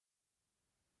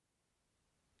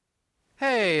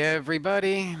Hey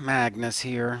everybody, Magnus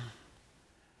here.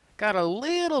 Got a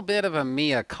little bit of a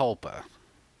mea culpa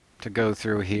to go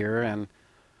through here, and,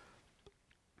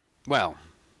 well,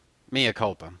 mea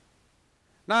culpa.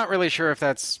 Not really sure if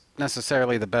that's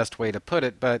necessarily the best way to put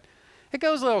it, but it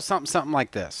goes a little something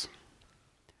like this.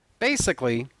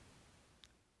 Basically,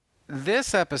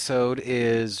 this episode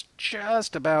is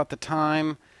just about the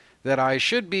time that I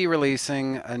should be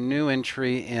releasing a new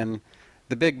entry in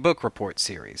the Big Book Report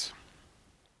series.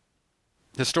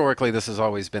 Historically, this has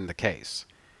always been the case.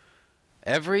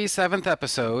 Every seventh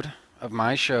episode of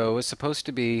my show is supposed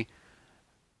to be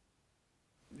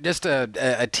just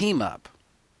a team up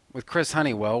with Chris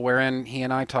Honeywell, wherein he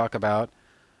and I talk about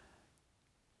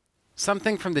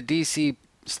something from the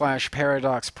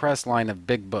DC/Paradox Press line of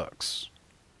big books.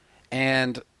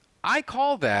 And I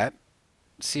call that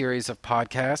series of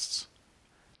podcasts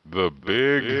The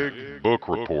Big Book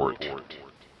Report.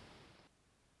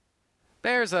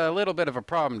 There's a little bit of a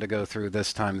problem to go through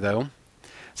this time, though.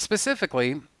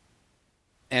 Specifically,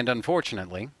 and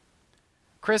unfortunately,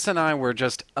 Chris and I were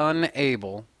just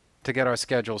unable to get our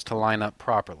schedules to line up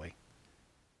properly.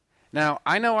 Now,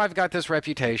 I know I've got this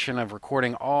reputation of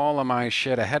recording all of my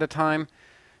shit ahead of time,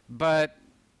 but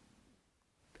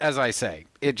as I say,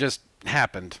 it just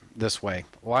happened this way.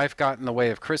 Life got in the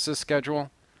way of Chris's schedule,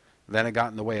 then it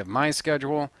got in the way of my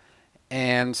schedule,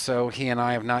 and so he and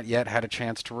I have not yet had a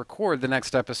chance to record the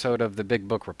next episode of the Big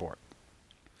Book Report.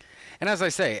 And as I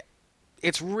say,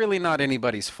 it's really not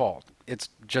anybody's fault. It's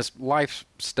just life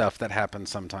stuff that happens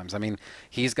sometimes. I mean,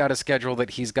 he's got a schedule that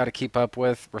he's got to keep up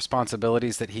with,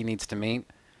 responsibilities that he needs to meet,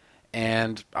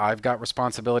 and I've got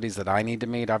responsibilities that I need to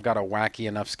meet. I've got a wacky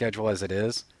enough schedule as it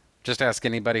is. Just ask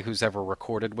anybody who's ever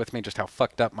recorded with me just how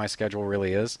fucked up my schedule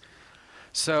really is.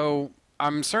 So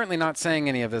I'm certainly not saying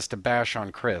any of this to bash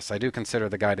on Chris. I do consider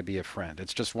the guy to be a friend.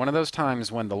 It's just one of those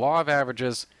times when the law of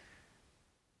averages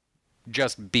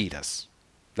just beat us.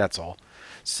 That's all.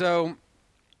 So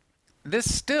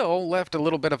this still left a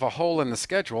little bit of a hole in the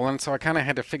schedule, and so I kind of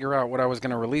had to figure out what I was going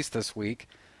to release this week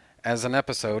as an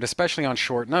episode, especially on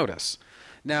short notice.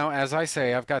 Now, as I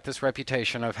say, I've got this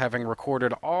reputation of having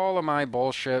recorded all of my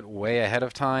bullshit way ahead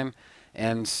of time,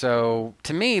 and so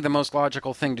to me, the most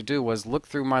logical thing to do was look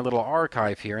through my little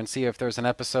archive here and see if there's an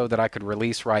episode that I could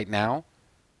release right now,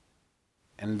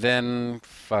 and then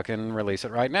fucking release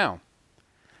it right now.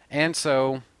 And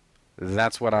so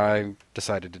that's what I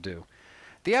decided to do.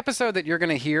 The episode that you're going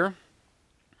to hear,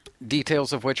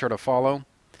 details of which are to follow,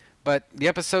 but the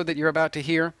episode that you're about to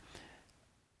hear,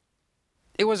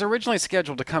 it was originally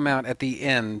scheduled to come out at the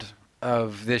end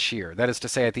of this year. That is to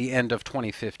say, at the end of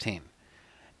 2015.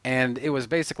 And it was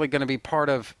basically going to be part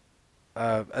of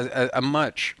a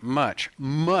much, much,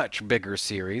 much bigger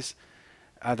series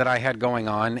that I had going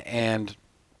on. And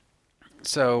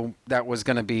so that was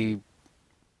going to be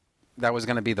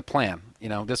the plan. You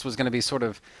know, this was going to be sort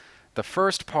of the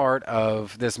first part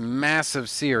of this massive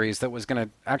series that was going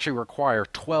to actually require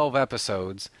 12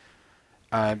 episodes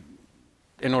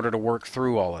in order to work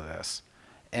through all of this.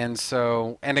 And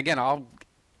so, and again, I'll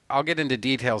get into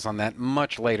details on that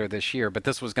much later this year, but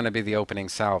this was going to be the opening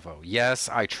salvo. Yes,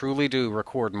 I truly do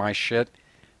record my shit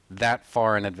that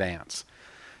far in advance.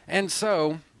 And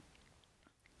so,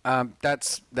 that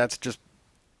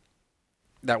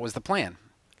was the plan.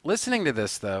 Listening to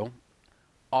this, though,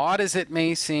 odd as it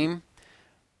may seem,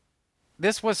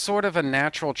 this was sort of a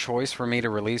natural choice for me to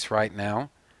release right now.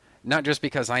 Not just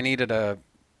because I needed a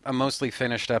mostly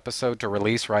finished episode to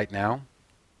release right now,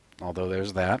 although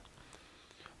there's that,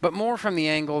 but more from the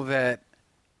angle that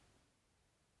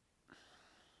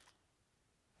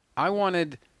I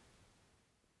wanted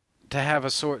to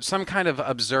have some kind of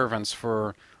observance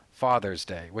for Father's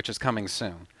Day, which is coming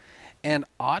soon. And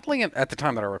oddly, at the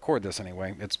time that I record this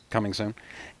anyway, it's coming soon.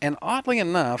 And oddly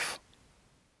enough,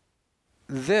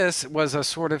 this was a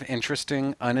sort of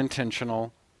interesting,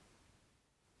 unintentional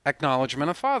acknowledgement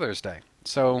of Father's Day.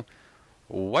 So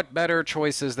what better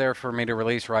choice is there for me to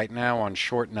release right now on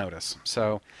short notice?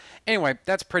 So anyway,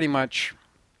 that's pretty much,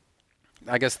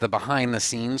 I guess, the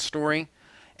behind-the-scenes story.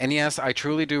 And yes, I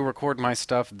truly do record my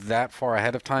stuff that far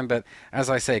ahead of time, but as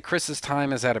I say, Chris's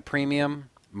time is at a premium.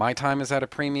 My time is at a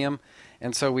premium,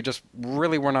 and so we just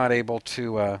really were not able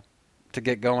to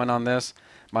get going on this.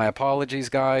 My apologies,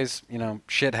 guys. You know,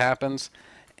 shit happens,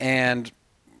 and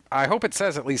I hope it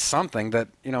says at least something that,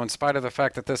 you know, in spite of the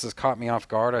fact that this has caught me off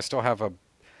guard, I still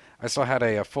had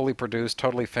a fully produced,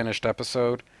 totally finished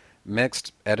episode,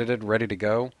 mixed, edited, ready to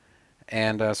go,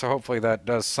 and so hopefully that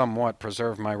does somewhat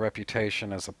preserve my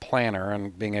reputation as a planner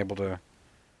and being able to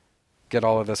get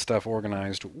all of this stuff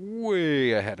organized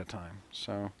way ahead of time.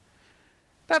 So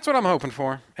That's what I'm hoping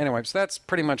for. Anyway, so that's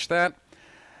pretty much that.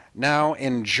 Now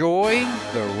enjoy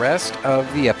the rest of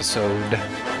the episode.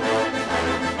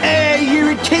 Hey,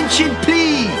 your attention,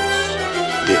 please!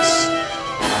 This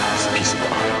is a piece of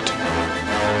art.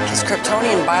 His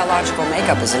Kryptonian biological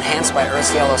makeup is enhanced by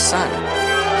Earth's yellow sun.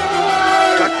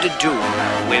 Dr. Doom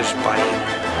wears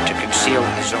Spidey to conceal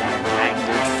his own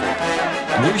mangled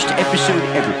form. Worst episode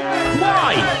ever.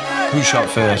 Why? Who shot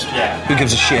first? Yeah. Who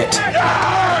gives a shit?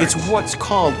 It's what's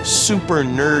called super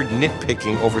nerd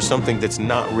nitpicking over something that's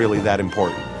not really that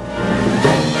important.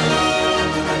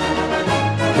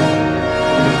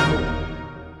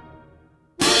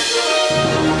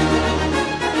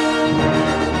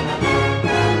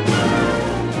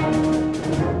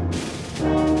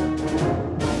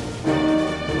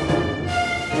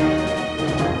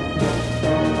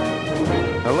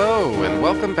 Hello, and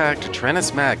welcome back to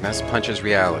Trennis Magnus Punches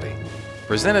Reality,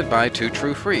 presented by Two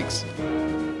True Freaks.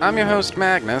 I'm your host,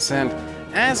 Magnus, and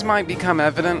as might become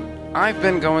evident, I've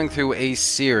been going through a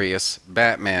serious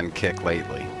Batman kick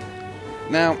lately.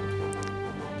 Now,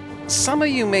 some of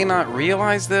you may not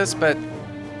realize this, but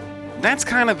that's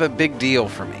kind of a big deal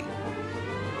for me.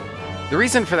 The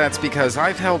reason for that's because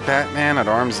I've held Batman at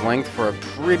arm's length for a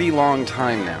pretty long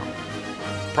time now.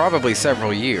 Probably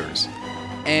several years.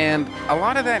 And a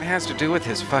lot of that has to do with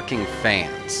his fucking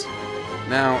fans.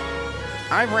 Now,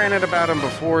 I've ranted about him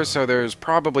before, so there's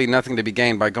probably nothing to be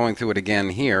gained by going through it again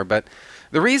here, but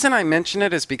the reason I mention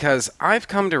it is because I've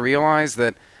come to realize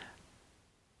that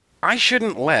I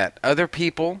shouldn't let other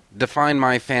people define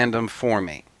my fandom for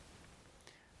me.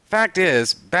 Fact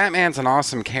is, Batman's an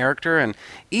awesome character, and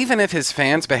even if his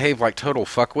fans behave like total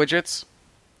fuckwidgets,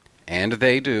 and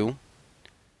they do,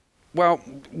 well,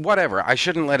 whatever, I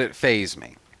shouldn't let it faze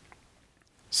me.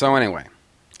 So anyway,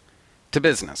 to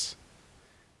business.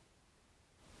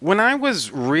 When I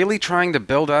was really trying to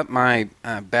build up my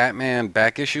Batman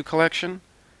back issue collection,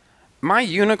 my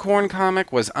unicorn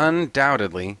comic was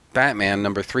undoubtedly Batman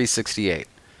number 368.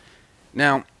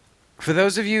 Now, for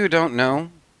those of you who don't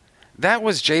know, that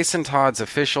was Jason Todd's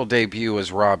official debut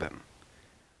as Robin.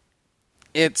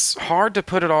 It's hard to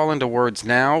put it all into words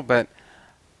now, but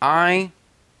I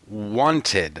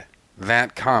wanted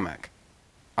that comic.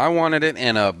 I wanted it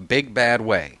in a big bad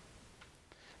way.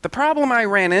 The problem I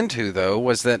ran into, though,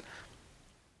 was that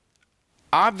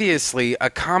obviously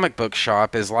a comic book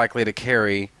shop is likely to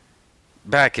carry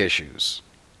back issues.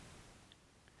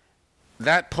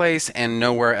 That place and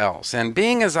nowhere else. And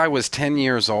being as I was 10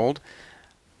 years old,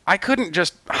 I couldn't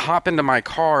just hop into my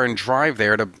car and drive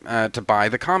there to buy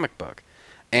the comic book.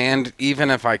 And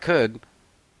even if I could,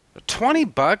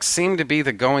 $20 seemed to be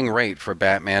the going rate for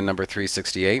Batman number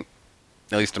 368,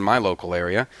 at least in my local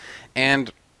area.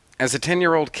 And as a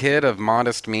 10-year-old kid of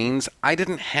modest means, I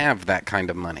didn't have that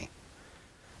kind of money.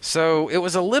 So it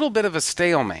was a little bit of a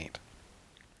stalemate.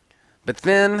 But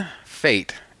then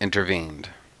fate intervened.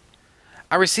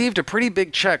 I received a pretty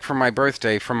big check for my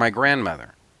birthday from my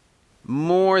grandmother.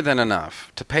 More than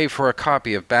enough to pay for a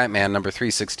copy of Batman number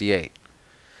 368.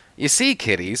 You see,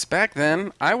 kiddies, back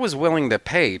then, I was willing to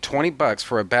pay $20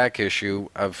 for a back issue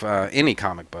of any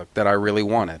comic book that I really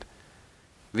wanted.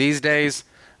 These days,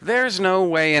 there's no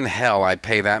way in hell I'd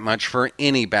pay that much for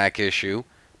any back issue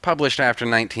published after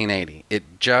 1980.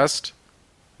 It just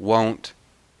won't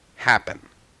happen.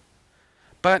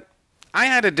 But I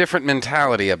had a different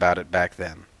mentality about it back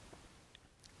then.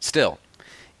 Still,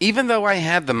 even though I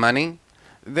had the money,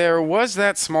 there was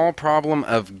that small problem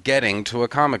of getting to a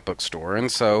comic book store,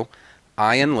 and so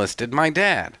I enlisted my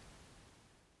dad.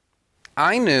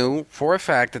 I knew for a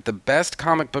fact that the best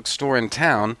comic book store in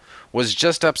town was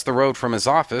just up the road from his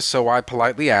office, so I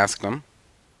politely asked him,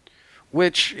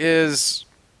 which is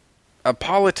a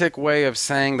politic way of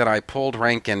saying that I pulled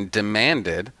rank and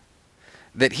demanded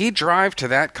that he drive to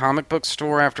that comic book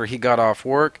store after he got off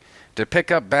work to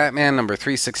pick up Batman number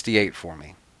 368 for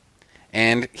me.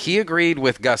 And he agreed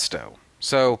with gusto.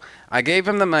 So I gave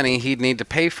him the money he'd need to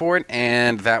pay for it,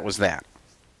 and that was that.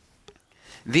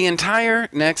 The entire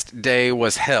next day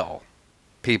was hell.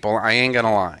 People, I ain't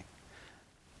gonna lie.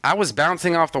 I was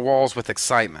bouncing off the walls with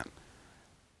excitement.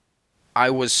 I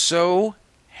was so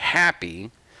happy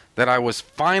that I was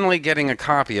finally getting a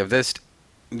copy of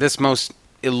this most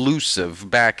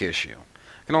elusive back issue.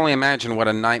 I can only imagine what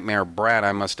a nightmare brat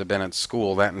I must have been at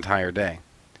school that entire day.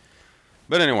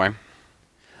 But anyway,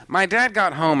 my dad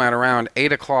got home at around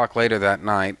 8 o'clock later that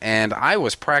night, and I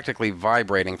was practically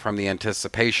vibrating from the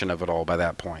anticipation of it all by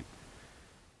that point.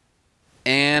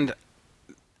 And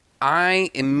I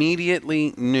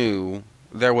immediately knew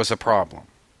there was a problem.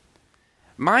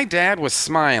 My dad was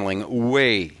smiling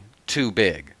way too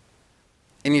big.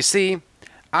 And you see,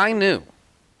 I knew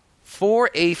for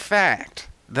a fact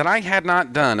that I had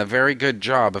not done a very good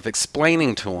job of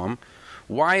explaining to him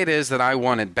why it is that I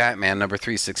wanted Batman number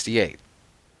 368.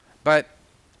 But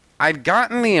I'd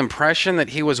gotten the impression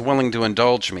that he was willing to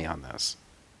indulge me on this.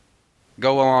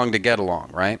 Go along to get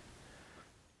along, right?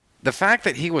 The fact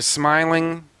that he was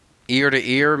smiling ear to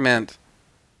ear meant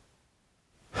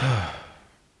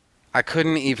I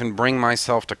couldn't even bring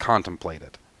myself to contemplate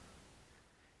it.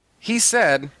 He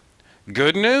said,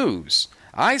 "Good news.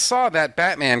 I saw that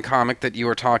Batman comic that you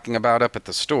were talking about up at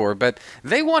the store, but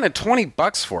they wanted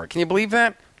 $20 for it. Can you believe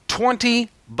that?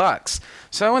 $20.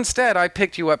 So instead, I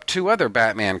picked you up 2 other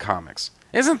Batman comics.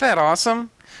 Isn't that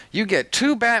awesome? You get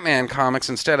 2 Batman comics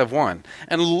instead of 1.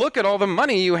 And look at all the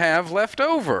money you have left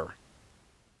over."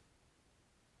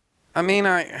 I mean,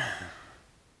 I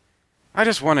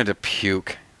just wanted to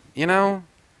puke, you know?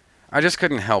 I just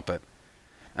couldn't help it.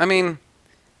 I mean,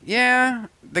 yeah,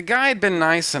 the guy had been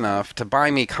nice enough to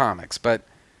buy me comics, but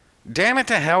damn it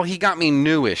to hell, he got me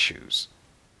new issues.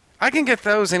 I can get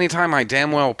those anytime I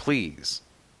damn well please.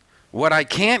 What I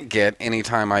can't get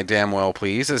anytime I damn well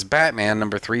please is Batman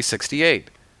number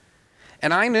 368.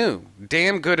 And I knew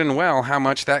damn good and well how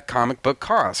much that comic book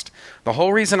cost. The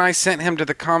whole reason I sent him to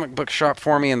the comic book shop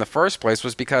for me in the first place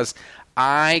was because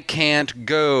I can't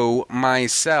go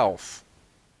myself.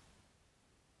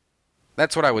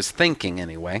 That's what I was thinking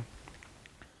anyway.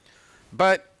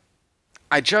 But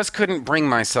I just couldn't bring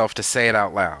myself to say it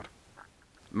out loud.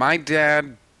 My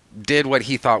dad did what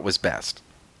he thought was best.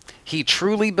 He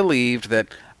truly believed that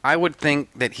I would think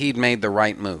that he'd made the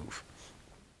right move.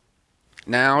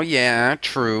 Now, yeah,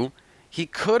 true, he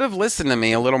could have listened to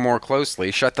me a little more closely,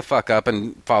 shut the fuck up,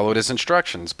 and followed his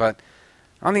instructions, but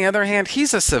on the other hand,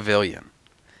 he's a civilian.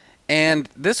 And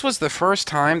this was the first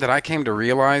time that I came to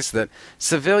realize that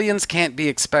civilians can't be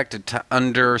expected to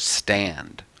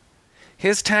understand.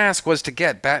 His task was to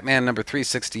get Batman number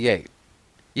 368.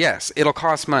 Yes, it'll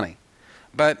cost money,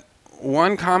 but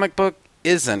one comic book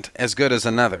isn't as good as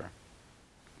another.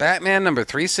 Batman number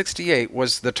 368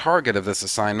 was the target of this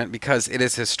assignment because it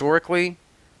is historically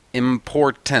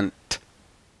important.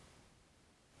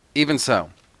 Even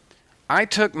so, I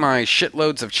took my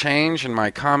shitloads of change and my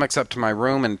comics up to my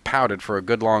room and pouted for a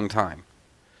good long time.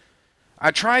 I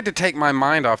tried to take my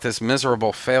mind off this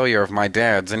miserable failure of my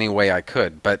dad's any way I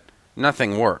could, but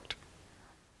nothing worked.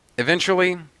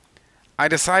 Eventually, I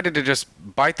decided to just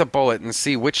bite the bullet and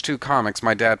see which 2 comics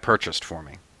my dad purchased for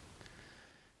me.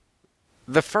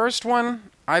 The first one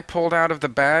I pulled out of the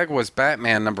bag was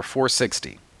Batman number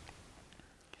 460.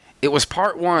 It was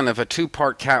part 1 of a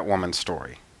 2-part Catwoman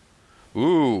story.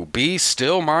 Ooh, be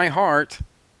still my heart.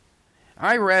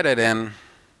 I read it and,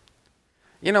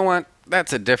 you know what?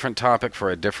 That's a different topic for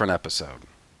a different episode.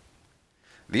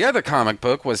 The other comic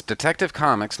book was Detective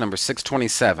Comics number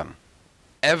 627.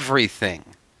 Everything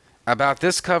about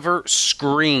this cover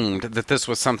screamed that this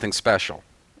was something special.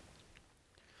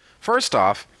 First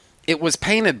off, it was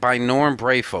painted by Norm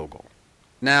Breyfogle.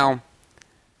 Now,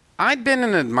 I'd been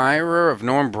an admirer of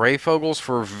Norm Breyfogle's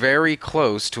for very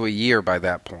close to a year by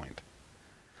that point.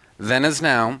 Then as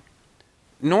now,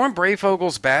 Norm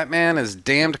Breyfogle's Batman is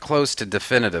damned close to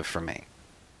definitive for me.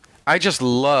 I just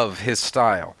love his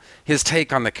style, his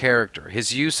take on the character,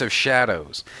 his use of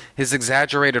shadows, his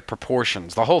exaggerated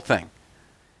proportions, the whole thing.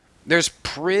 There's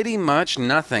pretty much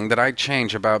nothing that I'd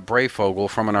change about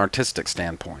Breyfogle from an artistic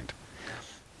standpoint.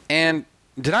 And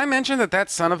did I mention that that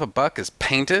son of a buck is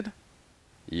painted?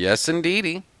 Yes,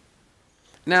 indeedy.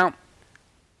 Now,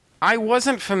 I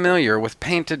wasn't familiar with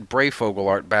painted Breyfogle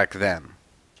art back then.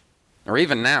 Or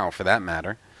even now, for that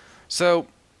matter. So,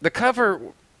 the cover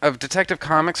of Detective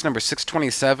Comics number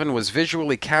 627 was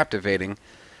visually captivating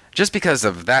just because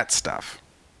of that stuff.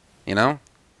 You know?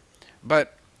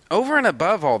 But over and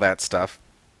above all that stuff,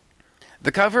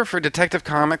 the cover for Detective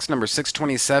Comics number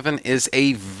 627 is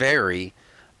a very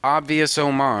obvious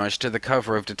homage to the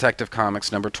cover of Detective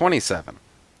Comics number 27.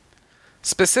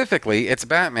 Specifically, it's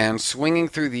Batman swinging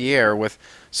through the air with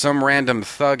some random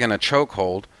thug in a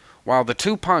chokehold, while the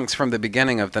 2 punks from the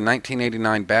beginning of the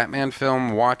 1989 Batman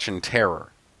film watch in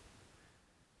terror.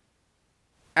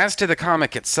 As to the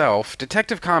comic itself,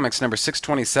 Detective Comics number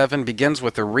 627 begins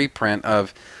with a reprint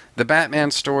of the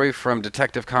Batman story from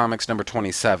Detective Comics number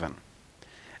 27.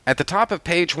 At the top of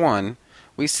page 1,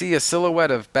 we see a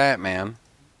silhouette of Batman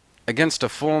against a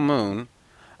full moon,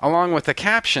 along with a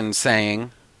caption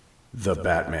saying, "The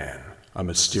Batman, a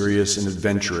mysterious and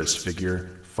adventurous figure,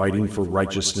 fighting for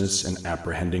righteousness and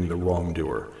apprehending the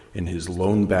wrongdoer in his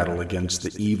lone battle against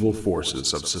the evil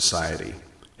forces of society.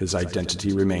 His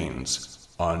identity remains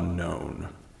unknown."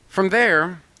 From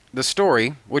there, the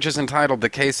story, which is entitled The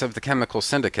Case of the Chemical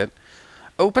Syndicate,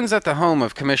 opens at the home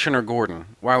of Commissioner Gordon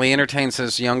while he entertains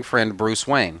his young friend Bruce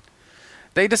Wayne.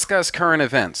 They discuss current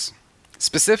events.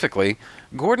 Specifically,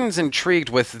 Gordon's intrigued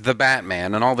with the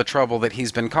Batman and all the trouble that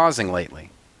he's been causing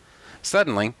lately.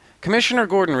 Suddenly, Commissioner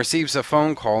Gordon receives a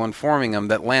phone call informing him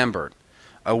that Lambert,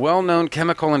 a well-known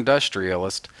chemical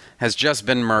industrialist, has just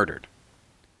been murdered.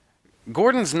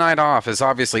 Gordon's night off is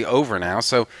obviously over now,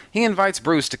 so he invites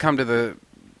Bruce to come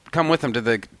with him to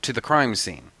the crime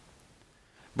scene.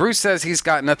 Bruce says he's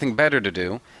got nothing better to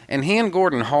do, and he and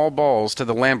Gordon haul balls to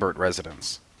the Lambert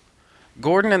residence.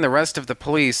 Gordon and the rest of the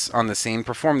police on the scene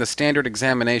perform the standard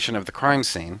examination of the crime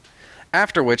scene,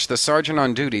 after which the sergeant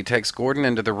on duty takes Gordon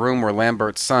into the room where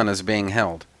Lambert's son is being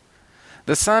held.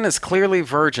 The son is clearly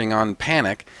verging on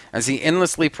panic as he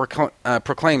endlessly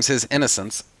proclaims his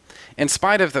innocence, in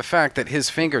spite of the fact that his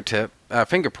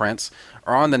fingerprints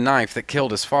are on the knife that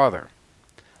killed his father.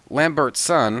 Lambert's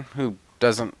son, who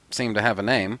doesn't seem to have a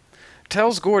name,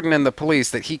 tells Gordon and the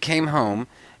police that he came home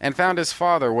and found his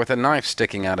father with a knife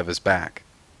sticking out of his back.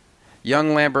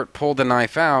 Young Lambert pulled the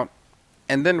knife out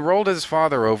and then rolled his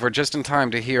father over just in time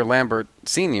to hear Lambert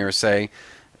Sr. say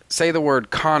the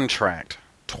word contract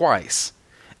twice,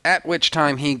 at which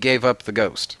time he gave up the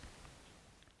ghost.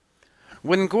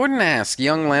 When Gordon asked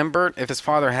young Lambert if his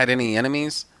father had any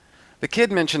enemies, the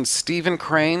kid mentioned Stephen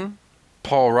Crane,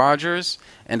 Paul Rogers,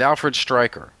 and Alfred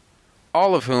Stryker,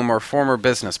 all of whom are former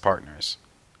business partners.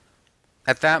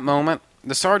 At that moment,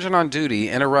 the sergeant on duty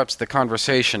interrupts the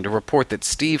conversation to report that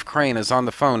Steve Crane is on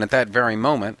the phone at that very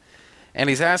moment, and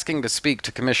he's asking to speak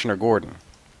to Commissioner Gordon.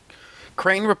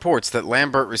 Crane reports that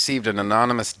Lambert received an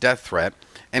anonymous death threat,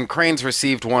 and Crane's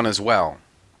received one as well.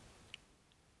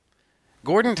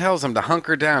 Gordon tells him to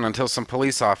hunker down until some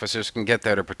police officers can get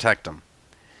there to protect him.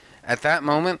 At that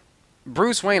moment,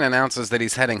 Bruce Wayne announces that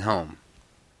he's heading home.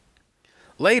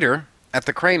 Later, at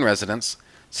the Crane residence,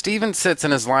 Stephen sits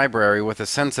in his library with a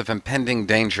sense of impending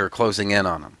danger closing in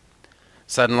on him.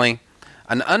 Suddenly,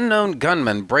 an unknown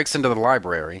gunman breaks into the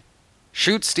library,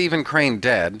 shoots Stephen Crane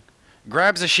dead,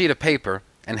 grabs a sheet of paper,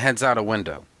 and heads out a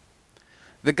window.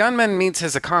 The gunman meets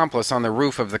his accomplice on the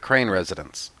roof of the Crane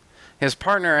residence. His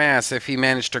partner asks if he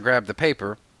managed to grab the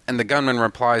paper, and the gunman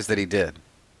replies that he did.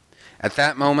 At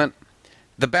that moment,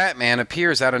 the Batman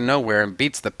appears out of nowhere and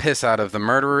beats the piss out of the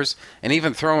murderers, and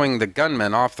even throwing the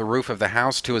gunman off the roof of the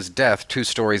house to his death 2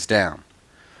 stories down.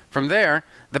 From there,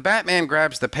 the Batman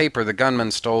grabs the paper the gunman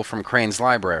stole from Crane's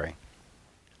library.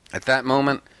 At that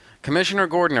moment, Commissioner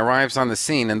Gordon arrives on the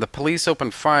scene, and the police open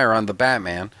fire on the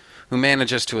Batman, who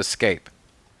manages to escape.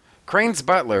 Crane's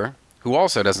butler, who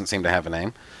also doesn't seem to have a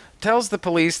name, tells the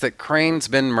police that Crane's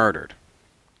been murdered.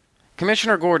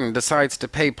 Commissioner Gordon decides to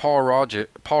pay Paul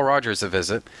Rogers a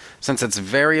visit, since it's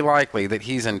very likely that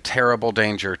he's in terrible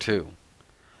danger too.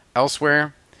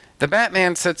 Elsewhere, the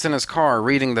Batman sits in his car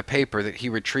reading the paper that he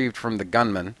retrieved from the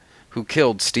gunman who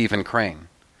killed Stephen Crane.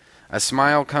 A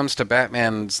smile comes to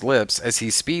Batman's lips as he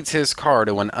speeds his car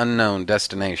to an unknown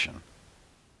destination.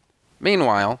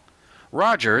 Meanwhile,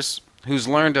 Rogers, who's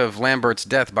learned of Lambert's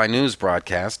death by news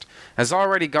broadcast, has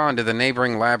already gone to the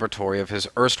neighboring laboratory of his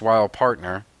erstwhile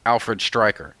partner, Alfred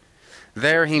Stryker.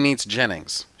 There he meets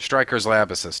Jennings, Stryker's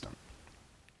lab assistant.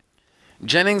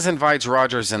 Jennings invites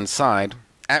Rogers inside,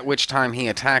 at which time he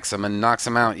attacks him and knocks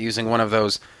him out using one of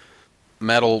those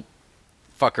metal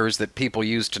fuckers that people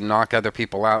use to knock other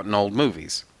people out in old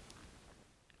movies.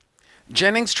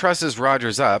 Jennings trusses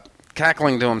Rogers up,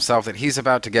 cackling to himself that he's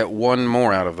about to get one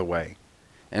more out of the way.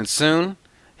 And soon,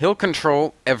 he'll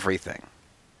control everything.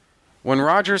 When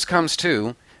Rogers comes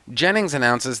to, Jennings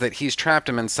announces that he's trapped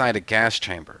him inside a gas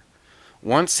chamber.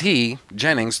 Once he,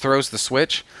 Jennings, throws the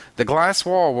switch, the glass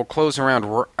wall will close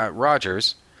around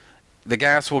Rogers, the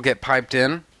gas will get piped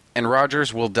in, and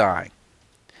Rogers will die.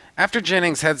 After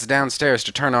Jennings heads downstairs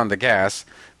to turn on the gas,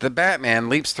 the Batman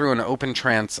leaps through an open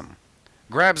transom,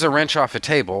 grabs a wrench off a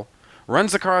table,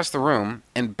 runs across the room,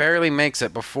 and barely makes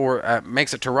it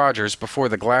to Rogers before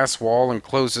the glass wall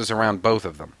encloses around both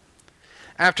of them.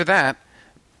 After that,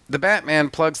 the Batman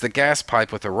plugs the gas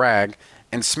pipe with a rag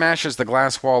and smashes the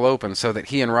glass wall open so that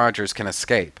he and Rogers can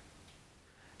escape.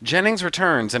 Jennings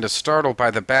returns and is startled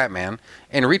by the Batman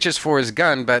and reaches for his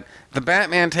gun, but the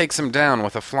Batman takes him down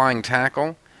with a flying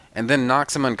tackle and then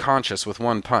knocks him unconscious with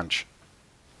one punch.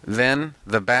 Then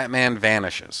the Batman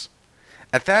vanishes.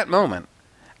 At that moment,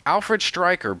 Alfred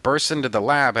Stryker bursts into the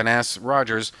lab and asks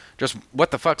Rogers just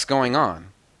what the fuck's going on.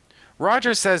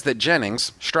 Rogers says that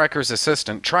Jennings, Stryker's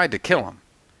assistant, tried to kill him.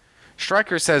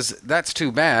 Stryker says that's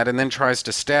too bad and then tries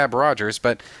to stab Rogers,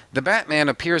 but the Batman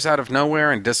appears out of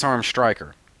nowhere and disarms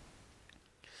Stryker.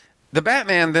 The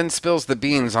Batman then spills the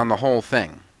beans on the whole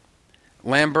thing.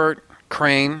 Lambert,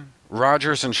 Crane,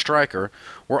 Rogers, and Stryker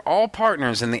were all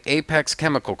partners in the Apex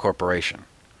Chemical Corporation.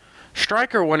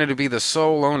 Stryker wanted to be the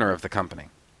sole owner of the company.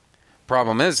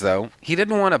 Problem is, though, he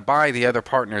didn't want to buy the other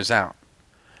partners out.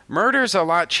 Murder's a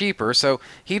lot cheaper, so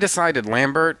he decided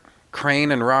Lambert,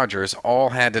 Crane, and Rogers all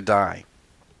had to die.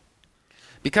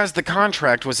 Because the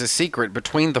contract was a secret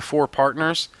between the four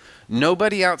partners,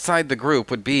 nobody outside the group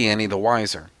would be any the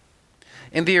wiser.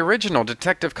 In the original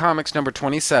Detective Comics number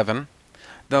 27,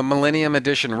 the Millennium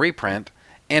Edition reprint,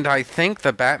 and I think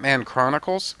the Batman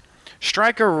Chronicles,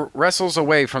 Stryker wrestles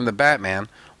away from the Batman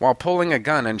while pulling a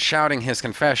gun and shouting his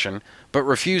confession, but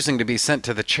refusing to be sent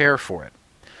to the chair for it.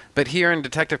 But here in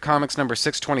Detective Comics number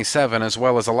 627, as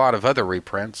well as a lot of other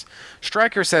reprints,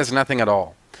 Stryker says nothing at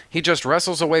all. He just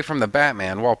wrestles away from the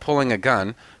Batman while pulling a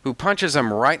gun, who punches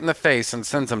him right in the face and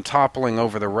sends him toppling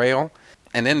over the rail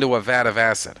and into a vat of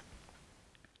acid.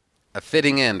 A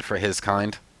fitting end for his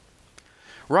kind.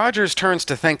 Rogers turns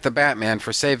to thank the Batman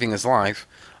for saving his life,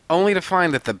 only to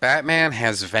find that the Batman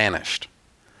has vanished.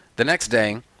 The next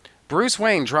day, Bruce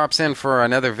Wayne drops in for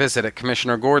another visit at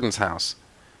Commissioner Gordon's house.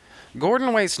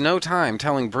 Gordon wastes no time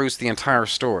telling Bruce the entire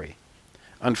story.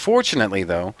 Unfortunately,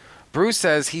 though, Bruce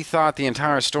says he thought the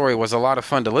entire story was a lot of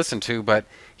fun to listen to, but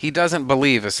he doesn't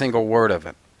believe a single word of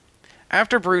it.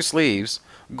 After Bruce leaves,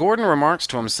 Gordon remarks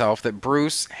to himself that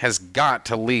Bruce has got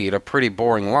to lead a pretty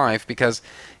boring life because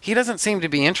he doesn't seem to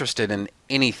be interested in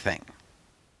anything.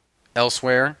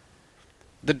 Elsewhere,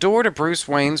 the door to Bruce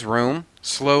Wayne's room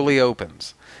slowly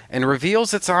opens and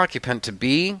reveals its occupant to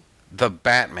be the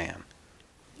Batman.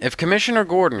 If Commissioner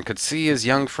Gordon could see his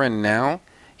young friend now,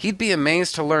 he'd be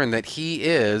amazed to learn that he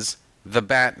is the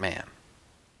Batman.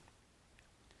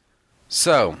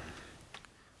 So,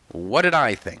 what did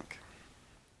I think?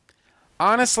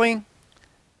 Honestly,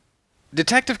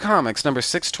 Detective Comics number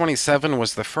 627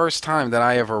 was the first time that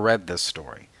I ever read this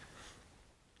story.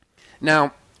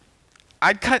 Now,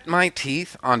 I'd cut my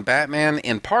teeth on Batman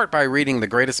in part by reading the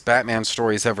greatest Batman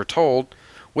stories ever told,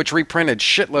 which reprinted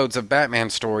shitloads of Batman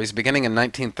stories beginning in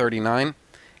 1939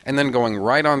 and then going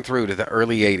right on through to the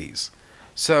early 80s.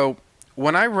 So,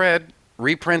 when I read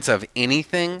reprints of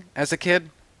anything as a kid,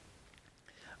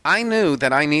 I knew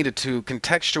that I needed to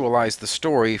contextualize the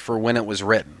story for when it was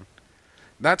written.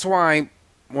 That's why,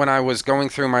 when I was going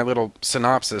through my little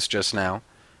synopsis just now,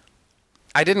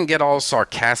 I didn't get all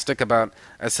sarcastic about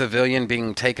a civilian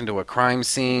being taken to a crime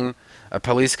scene, a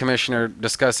police commissioner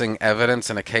discussing evidence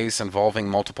in a case involving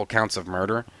multiple counts of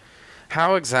murder,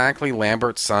 how exactly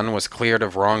Lambert's son was cleared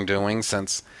of wrongdoing,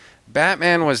 since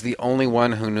Batman was the only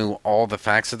one who knew all the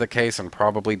facts of the case and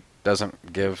probably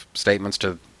doesn't give statements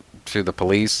to the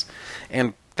police,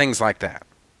 and things like that.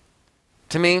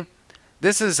 To me,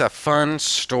 this is a fun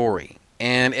story,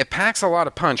 and it packs a lot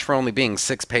of punch for only being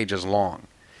 6 pages long.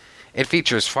 It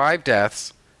features 5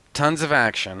 deaths, tons of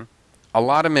action, a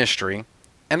lot of mystery,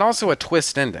 and also a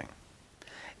twist ending.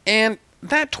 And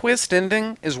that twist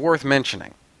ending is worth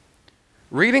mentioning.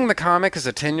 Reading the comic as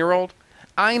a 10-year-old,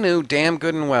 I knew damn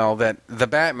good and well that the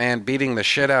Batman beating the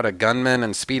shit out of gunmen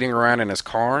and speeding around in his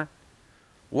car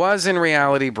was in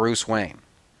reality Bruce Wayne.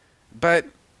 But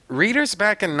readers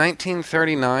back in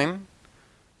 1939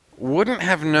 wouldn't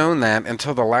have known that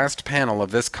until the last panel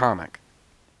of this comic.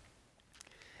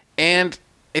 And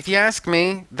if you ask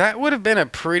me, that would have been a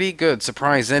pretty good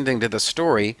surprise ending to the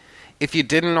story if you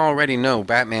didn't already know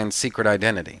Batman's secret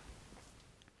identity.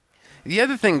 The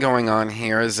other thing going on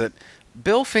here is that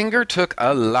Bill Finger took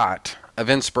a lot of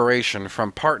inspiration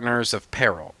from Partners of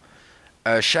Peril,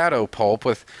 a shadow pulp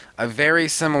with a very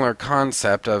similar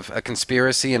concept of a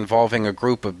conspiracy involving a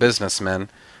group of businessmen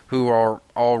who are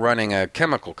all running a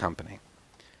chemical company.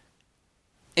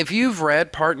 If you've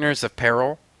read Partners of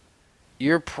Peril,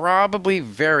 you're probably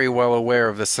very well aware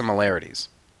of the similarities.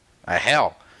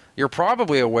 Hell, you're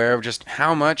probably aware of just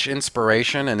how much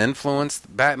inspiration and influence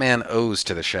Batman owes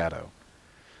to the Shadow.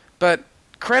 But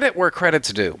credit where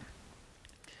credit's due.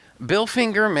 Bill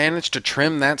Finger managed to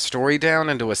trim that story down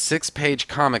into a 6-page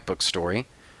comic book story,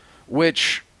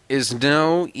 which is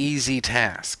no easy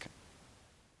task.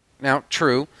 Now,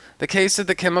 true, the case of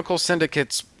the Chemical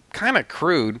Syndicate's kind of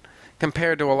crude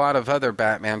compared to a lot of other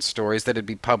Batman stories that'd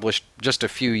be published just a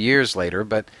few years later,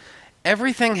 but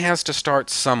everything has to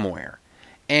start somewhere.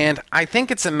 And I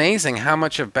think it's amazing how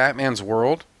much of Batman's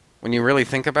world, when you really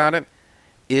think about it,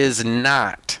 is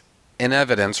not in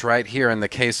evidence right here in the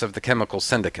case of the Chemical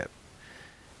Syndicate.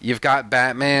 You've got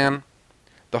Batman,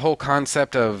 the whole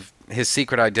concept of his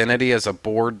secret identity as a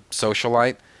bored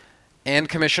socialite, and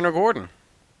Commissioner Gordon.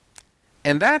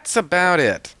 And that's about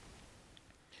it.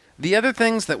 The other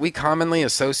things that we commonly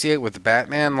associate with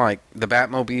Batman, like the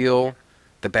Batmobile,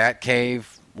 the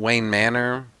Batcave, Wayne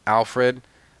Manor, Alfred,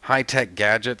 high-tech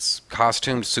gadgets,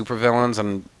 costumed supervillains,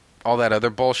 and all that other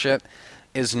bullshit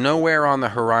is nowhere on the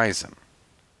horizon.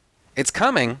 It's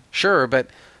coming, sure, but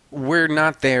we're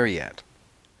not there yet.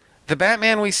 The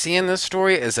Batman we see in this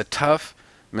story is a tough,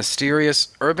 mysterious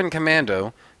urban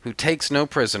commando who takes no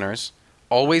prisoners,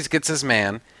 always gets his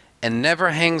man, and never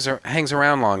hangs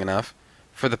around long enough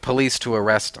for the police to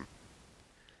arrest him.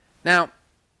 Now,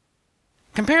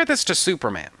 compare this to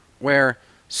Superman, where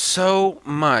so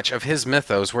much of his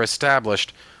mythos were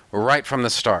established right from the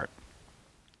start.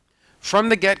 From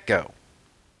the get-go,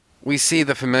 we see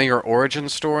the familiar origin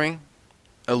story,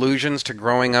 allusions to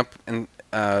growing up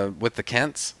with the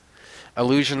Kents,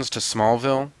 allusions to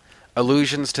Smallville,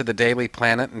 allusions to the Daily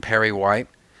Planet and Perry White,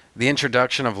 the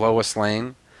introduction of Lois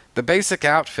Lane, the basic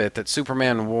outfit that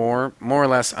Superman wore more or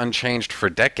less unchanged for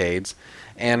decades,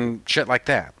 and shit like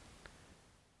that.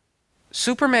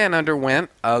 Superman underwent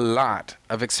a lot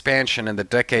of expansion in the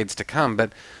decades to come,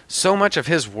 but so much of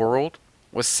his world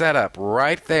was set up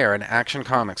right there in Action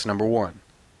Comics #1.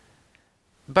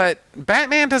 But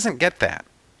Batman doesn't get that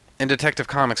in Detective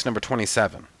Comics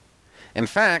 #27. In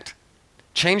fact,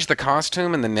 change the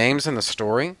costume and the names in the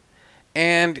story,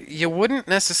 and you wouldn't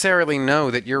necessarily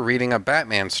know that you're reading a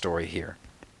Batman story here.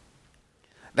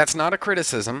 That's not a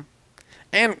criticism,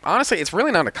 and honestly, it's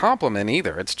really not a compliment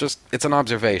either. It's an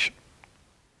observation.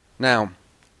 Now,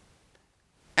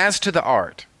 as to the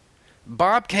art,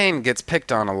 Bob Kane gets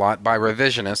picked on a lot by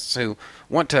revisionists who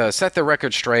want to set the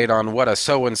record straight on what a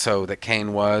so-and-so that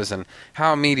Kane was and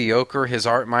how mediocre his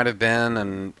art might have been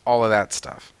and all of that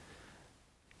stuff.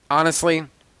 Honestly,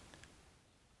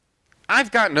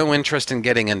 I've got no interest in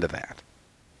getting into that.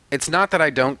 It's not that I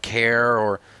don't care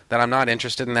or that I'm not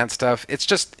interested in that stuff.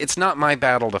 It's not my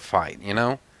battle to fight, you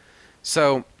know?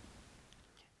 So,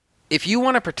 if you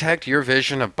want to protect your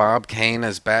vision of Bob Kane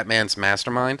as Batman's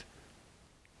mastermind,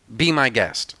 be my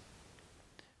guest.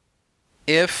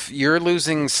 If you're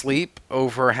losing sleep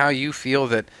over how you feel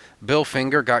that Bill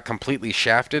Finger got completely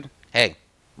shafted, hey,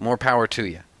 more power to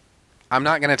you. I'm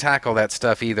not going to tackle that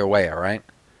stuff either way, alright?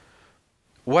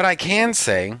 What I can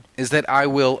say is that I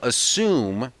will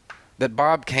assume that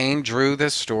Bob Kane drew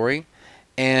this story,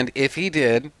 and if he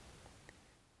did,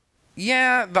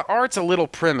 yeah, the art's a little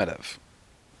primitive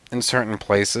in certain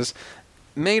places,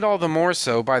 made all the more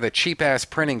so by the cheap-ass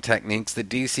printing techniques that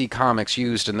DC Comics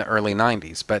used in the early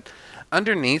 90s. But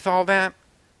underneath all that,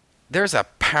 there's a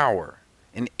power,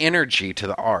 an energy to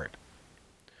the art.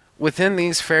 Within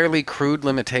these fairly crude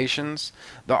limitations,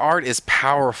 the art is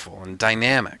powerful and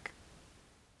dynamic.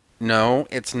 No,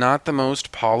 it's not the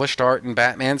most polished art in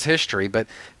Batman's history, but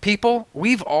people,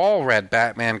 we've all read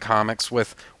Batman comics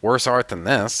with worse art than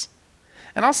this.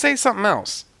 And I'll say something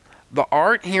else. The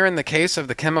art here in the case of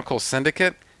the Chemical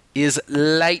Syndicate is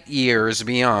light years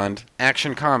beyond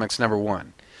Action Comics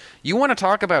 #1. You want to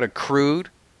talk about a crude,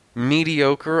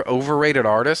 mediocre, overrated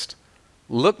artist?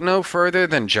 Look no further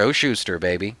than Joe Shuster,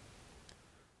 baby.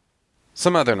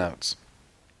 Some other notes.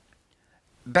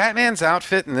 Batman's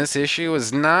outfit in this issue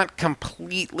is not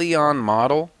completely on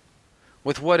model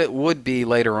with what it would be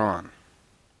later on.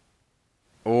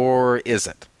 Or is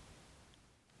it?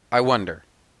 I wonder.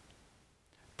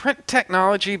 Print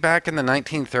technology back in the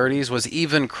 1930s was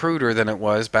even cruder than it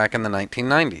was back in the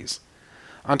 1990s.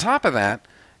 On top of that,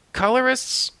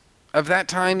 colorists of that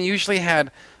time usually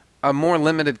had a more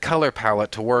limited color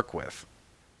palette to work with.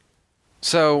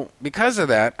 So, because of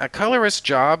that, a colorist's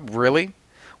job, really,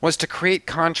 was to create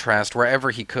contrast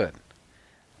wherever he could.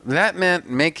 That meant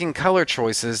making color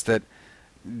choices that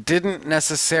didn't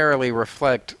necessarily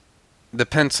reflect the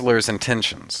penciler's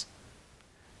intentions.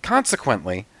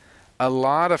 Consequently, a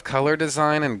lot of color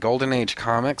design in Golden Age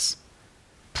comics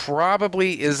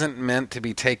probably isn't meant to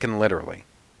be taken literally.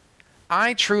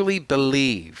 I truly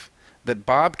believe that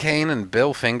Bob Kane and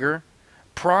Bill Finger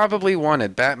probably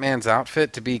wanted Batman's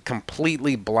outfit to be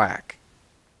completely black.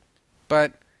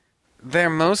 But there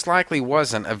most likely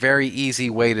wasn't a very easy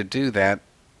way to do that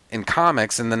in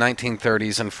comics in the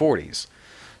 1930s and 40s.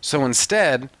 So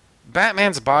instead,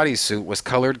 Batman's bodysuit was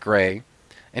colored gray,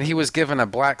 and he was given a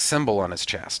black symbol on his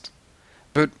chest.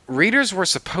 But readers were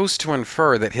supposed to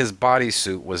infer that his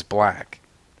bodysuit was black.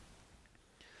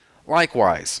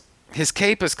 Likewise, his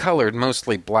cape is colored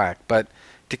mostly black, but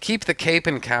to keep the cape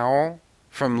and cowl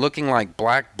from looking like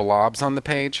black blobs on the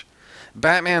page,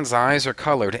 Batman's eyes are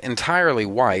colored entirely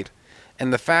white,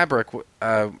 and the fabric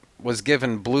was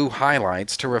given blue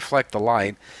highlights to reflect the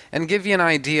light and give you an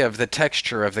idea of the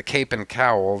texture of the cape and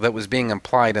cowl that was being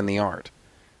implied in the art.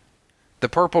 The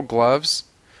purple gloves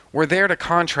were there to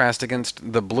contrast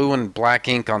against the blue and black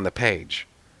ink on the page.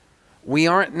 we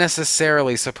aren't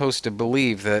necessarily supposed to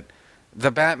believe that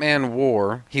the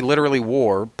Batman he literally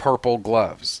wore purple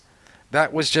gloves.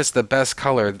 That was just the best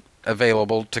color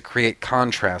available to create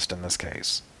contrast in this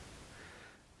case.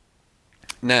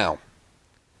 Now,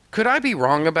 could I be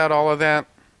wrong about all of that?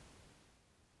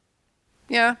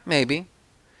 Yeah, maybe.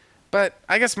 But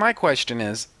I guess my question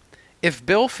is, if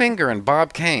Bill Finger and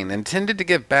Bob Kane intended to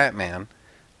give Batman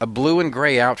a blue and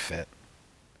gray outfit,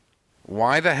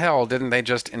 why the hell didn't they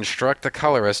just instruct the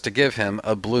colorist to give him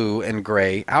a blue and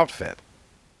gray outfit?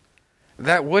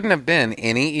 That wouldn't have been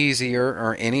any easier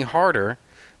or any harder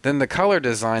than the color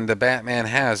design the Batman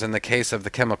has in the case of the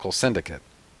Chemical Syndicate.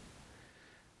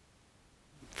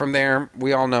 From there,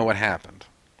 we all know what happened.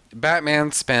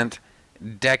 Batman spent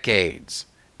decades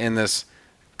in this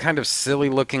kind of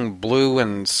silly-looking blue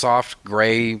and soft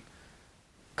gray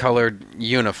colored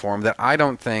uniform that I've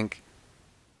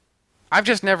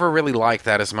just never really liked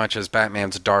that as much as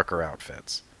Batman's darker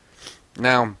outfits.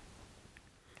 Now,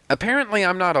 apparently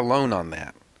I'm not alone on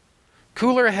that.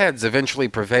 Cooler heads eventually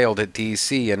prevailed at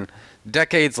DC, and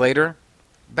decades later,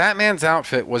 Batman's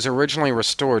outfit was originally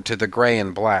restored to the gray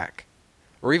and black,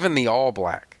 or even the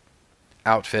all-black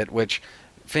outfit, which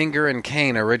Finger and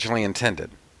Kane originally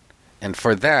intended. And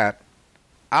for that,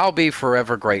 I'll be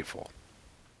forever grateful.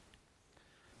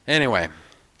 Anyway,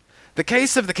 the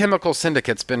case of the Chemical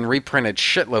Syndicate's been reprinted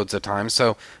shitloads of times,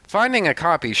 so finding a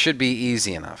copy should be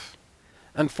easy enough.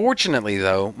 Unfortunately,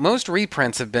 though, most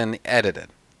reprints have been edited.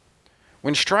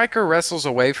 When Stryker wrestles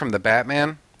away from the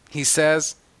Batman, he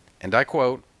says, and I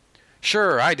quote,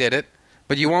 "Sure, I did it,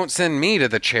 but you won't send me to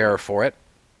the chair for it."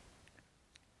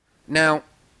 Now,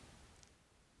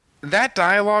 that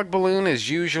dialogue balloon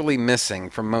is usually missing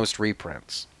from most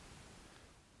reprints.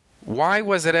 Why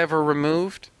was it ever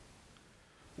removed?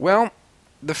 Well,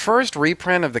 the first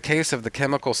reprint of the case of the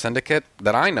Chemical Syndicate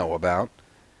that I know about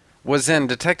was in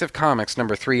Detective Comics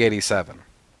number 387.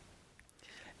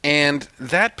 And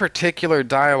that particular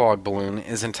dialogue balloon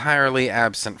is entirely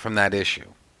absent from that issue.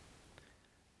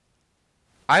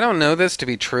 I don't know this to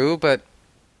be true, but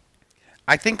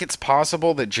I think it's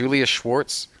possible that Julius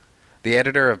Schwartz, the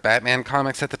editor of Batman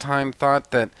Comics at the time,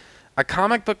 thought that a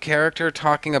comic book character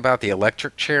talking about the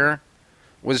electric chair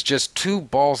was just too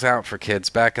balls out for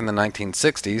kids back in the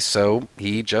 1960s, so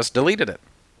he just deleted it.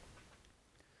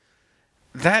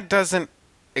 That doesn't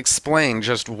explain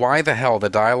just why the hell the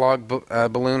dialogue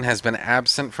balloon has been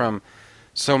absent from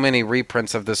so many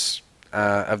reprints of this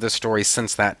story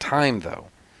since that time, though.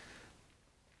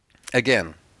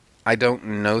 Again, I don't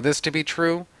know this to be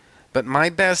true, but my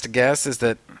best guess is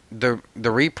that the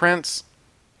reprints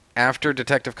after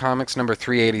Detective Comics number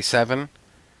 387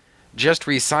 just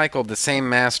recycled the same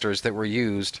masters that were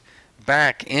used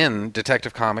back in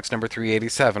Detective Comics number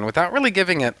 387 without really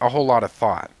giving it a whole lot of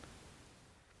thought.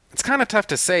 It's kind of tough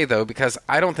to say, though, because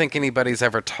I don't think anybody's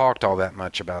ever talked all that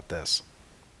much about this.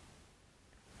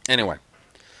 Anyway,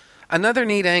 another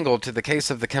neat angle to the case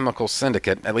of the Chemical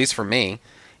Syndicate, at least for me,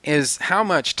 is how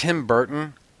much Tim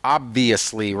Burton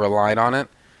obviously relied on it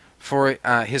for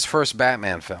his first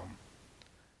Batman film.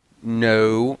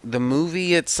 No, the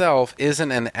movie itself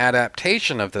isn't an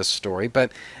adaptation of this story,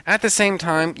 but at the same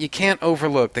time, you can't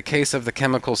overlook the case of the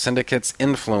Chemical Syndicate's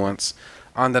influence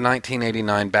on the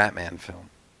 1989 Batman film.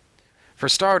 For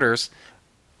starters,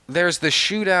 there's the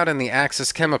shootout in the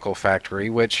Axis Chemical Factory,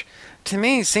 which to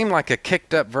me seemed like a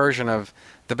kicked-up version of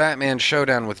the Batman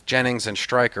showdown with Jennings and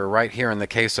Stryker right here in the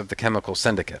case of the Chemical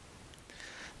Syndicate.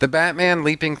 The Batman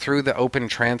leaping through the open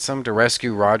transom to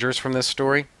rescue Rogers from this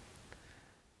story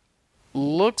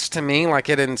looks to me like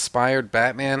it inspired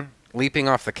Batman leaping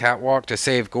off the catwalk to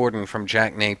save Gordon from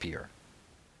Jack Napier.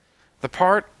 The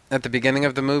part at the beginning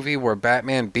of the movie where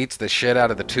Batman beats the shit out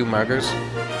of the two muggers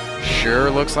sure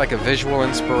looks like a visual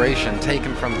inspiration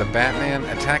taken from the Batman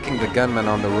attacking the gunman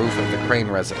on the roof of the Crane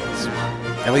residence.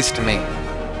 At least to me.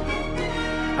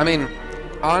 I mean,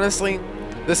 honestly,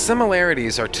 the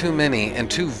similarities are too many and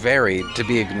too varied to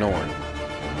be ignored.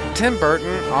 Tim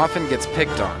Burton often gets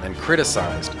picked on and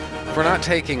criticized for not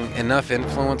taking enough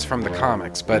influence from the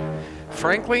comics, but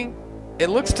frankly, it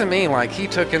looks to me like he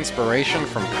took inspiration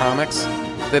from comics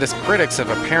that his critics have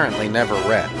apparently never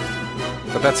read.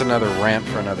 But that's another rant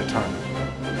for another time.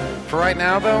 For right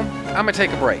now, though, I'm gonna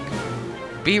take a break.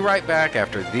 Be right back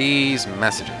after these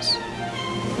messages.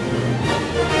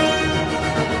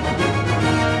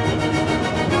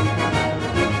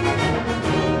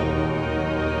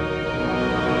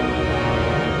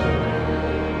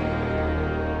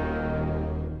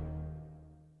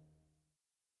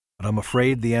 But I'm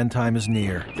afraid the end time is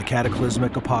near, the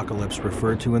cataclysmic apocalypse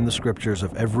referred to in the scriptures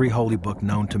of every holy book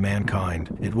known to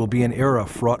mankind. It will be an era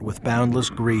fraught with boundless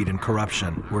greed and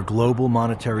corruption, where global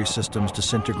monetary systems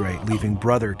disintegrate, leaving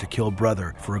brother to kill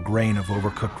brother for a grain of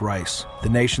overcooked rice. The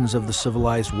nations of the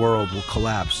civilized world will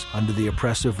collapse under the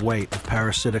oppressive weight of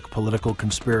parasitic political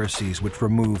conspiracies which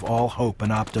remove all hope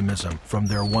and optimism from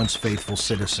their once faithful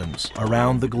citizens.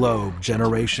 Around the globe,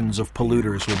 generations of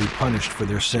polluters will be punished for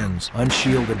their sins,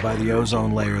 unshielded by the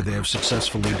ozone layer they have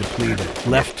successfully depleted,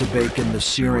 left to bake in the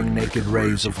searing naked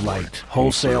rays of light.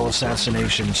 Wholesale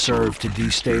assassinations serve to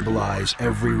destabilize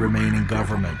every remaining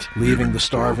government, leaving the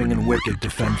starving and wicked to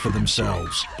fend for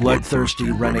themselves.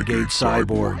 Bloodthirsty renegade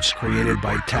cyborgs created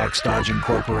by tax-dodging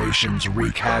corporations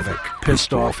wreak havoc.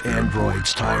 Pissed-off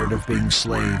androids tired of being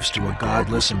slaves to a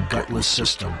godless and gutless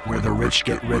system where the rich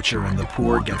get richer and the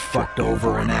poor get fucked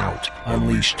over and out.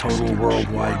 Unleash total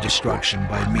worldwide destruction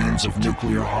by means of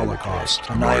nuclear holocaust,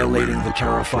 annihilating the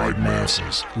terrified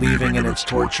masses, leaving in its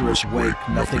torturous wake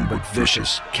nothing but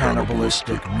vicious,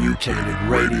 cannibalistic, mutated,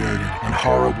 radiated, and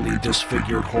horribly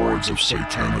disfigured hordes of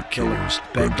satanic killers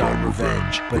bent on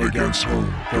revenge, but against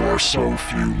whom there are so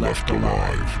few left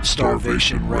alive.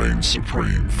 Starvation reigns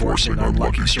supreme, forcing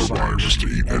unlucky survivors to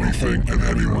eat anything and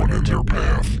anyone in their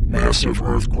path. Massive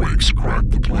earthquakes crack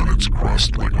the planet's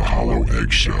crust like a hollow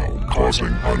eggshell,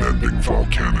 causing unending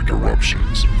volcanic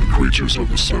eruptions. The creatures of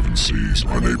the seven seas,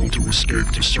 unable to escape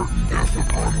to certain death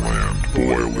upon land,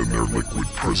 boil in their liquid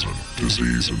prison.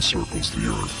 Disease encircles the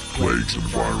earth, plagues and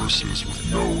viruses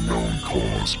with no known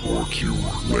cause or cure,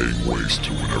 laying waste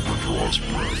to whatever draws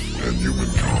breath, and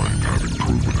humankind, having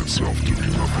proven itself to be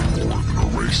nothing more than a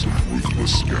race of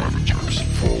ruthless scavengers,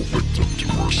 fall victim to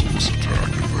merciless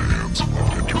attack at the hands of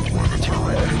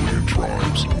interplanetary alien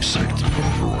tribes who seek to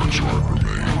conquer our charred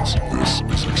remains. This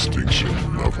is Extinction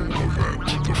Level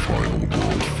Event, the final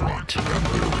world front, and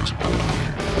there is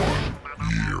only 1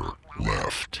 year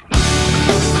left.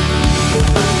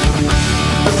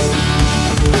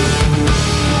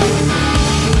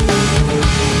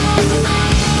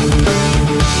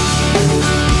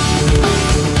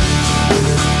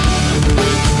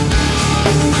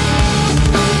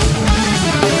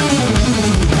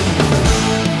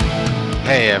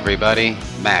 Hey everybody,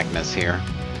 Magnus here.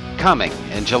 Coming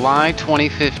in July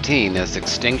 2015 is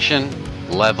Extinction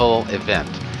Level Event,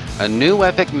 a new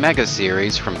epic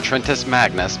mega-series from Trentus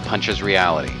Magnus Punches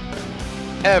Reality.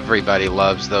 Everybody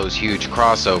loves those huge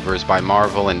crossovers by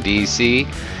Marvel and DC,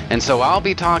 and so I'll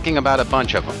be talking about a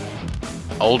bunch of them.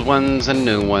 Old ones and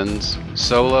new ones,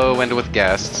 solo and with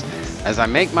guests, as I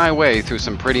make my way through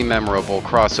some pretty memorable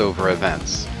crossover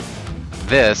events.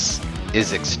 This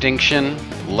is Extinction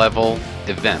Level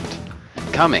Event,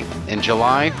 coming in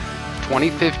July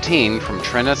 2015 from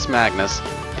Trentus Magnus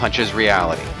Punches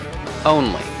Reality,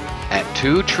 only at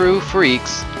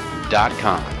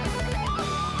twotruefreaks.com.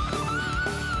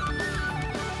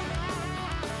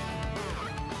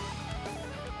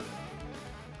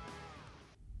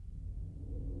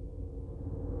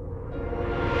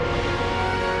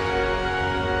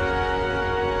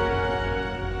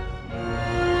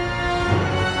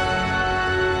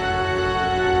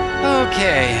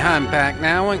 Okay, I'm back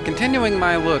now and continuing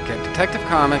my look at Detective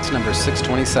Comics number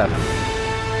 627.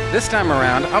 This time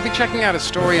around, I'll be checking out a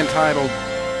story entitled,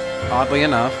 oddly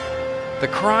enough, The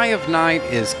Cry of Night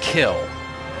is Kill,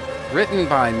 written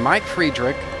by Mike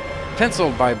Friedrich,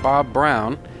 penciled by Bob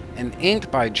Brown, and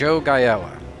inked by Joe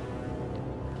Gaella.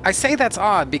 I say that's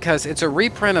odd because it's a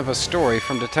reprint of a story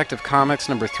from Detective Comics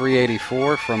number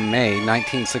 384 from May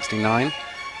 1969,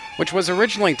 which was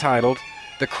originally titled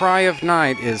The Cry of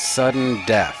Night is Sudden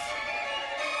Death.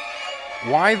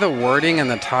 Why the wording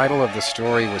and the title of the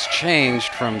story was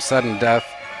changed from Sudden Death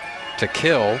to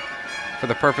Kill for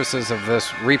the purposes of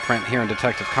this reprint here in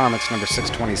Detective Comics number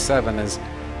 627 is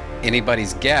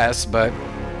anybody's guess, but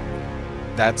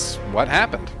that's what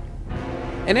happened.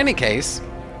 In any case,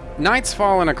 night's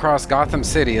fallen across Gotham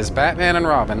City as Batman and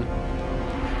Robin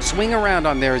swing around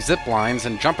on their zip lines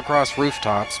and jump across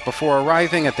rooftops before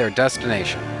arriving at their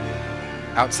destination.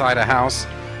 Outside a house,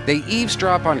 they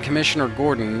eavesdrop on Commissioner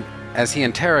Gordon as he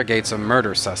interrogates a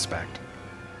murder suspect.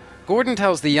 Gordon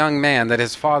tells the young man that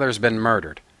his father's been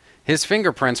murdered. His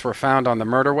fingerprints were found on the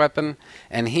murder weapon,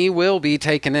 and he will be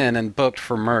taken in and booked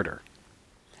for murder.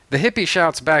 The hippie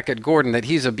shouts back at Gordon that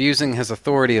he's abusing his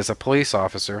authority as a police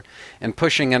officer and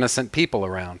pushing innocent people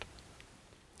around.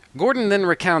 Gordon then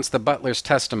recounts the butler's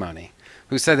testimony,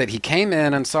 who said that he came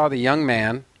in and saw the young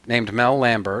man, named Mel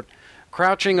Lambert,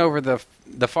 crouching over the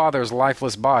father's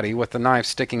lifeless body with the knife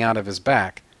sticking out of his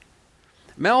back.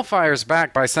 Mel fires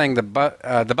back by saying the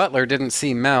butler didn't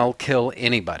see Mel kill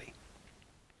anybody.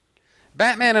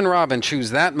 Batman and Robin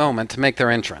choose that moment to make their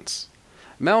entrance.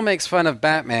 Mel makes fun of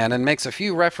Batman and makes a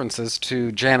few references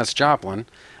to Janis Joplin,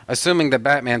 assuming that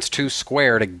Batman's too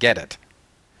square to get it.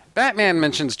 Batman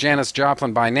mentions Janis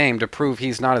Joplin by name to prove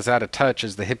he's not as out of touch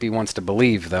as the hippie wants to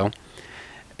believe, though.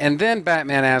 And then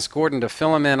Batman asks Gordon to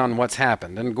fill him in on what's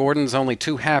happened, and Gordon's only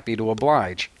too happy to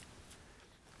oblige.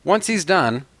 Once he's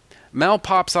done, Mel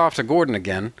pops off to Gordon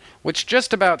again, which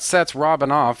just about sets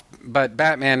Robin off, but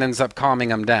Batman ends up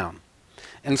calming him down.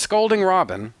 In scolding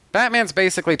Robin, Batman's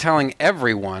basically telling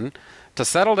everyone to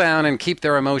settle down and keep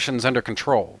their emotions under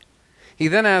control. He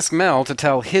then asks Mel to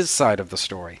tell his side of the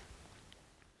story.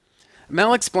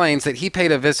 Mel explains that he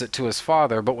paid a visit to his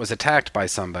father but was attacked by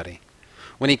somebody.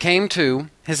 When he came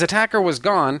to, his attacker was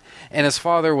gone and his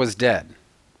father was dead.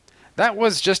 That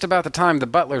was just about the time the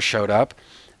butler showed up,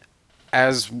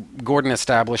 as Gordon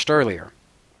established earlier.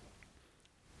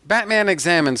 Batman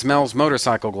examines Mel's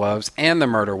motorcycle gloves and the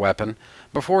murder weapon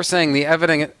before saying the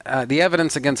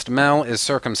evidence against Mel is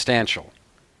circumstantial.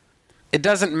 It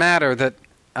doesn't matter that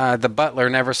the butler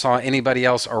never saw anybody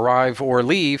else arrive or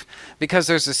leave because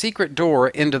there's a secret door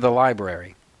into the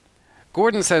library.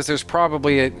 Gordon says there's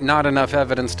probably not enough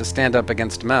evidence to stand up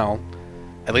against Mel,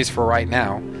 at least for right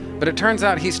now, but it turns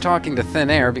out he's talking to thin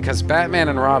air because Batman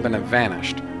and Robin have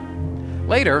vanished.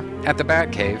 Later, at the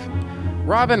Batcave,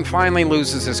 Robin finally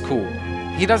loses his cool.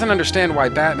 He doesn't understand why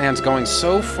Batman's going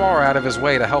so far out of his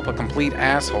way to help a complete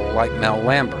asshole like Mel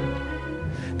Lambert.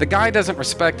 The guy doesn't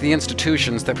respect the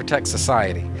institutions that protect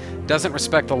society, doesn't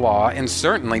respect the law, and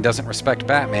certainly doesn't respect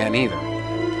Batman either.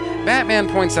 Batman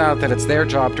points out that it's their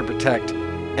job to protect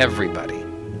everybody,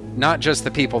 not just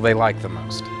the people they like the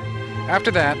most.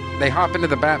 After that, they hop into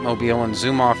the Batmobile and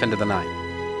zoom off into the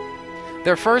night.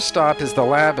 Their first stop is the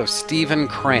lab of Stephen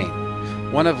Crane,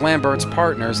 one of Lambert's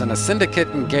partners in a syndicate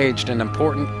engaged in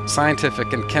important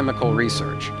scientific and chemical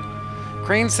research.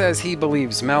 Crane says he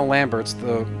believes Mel Lambert's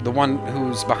the one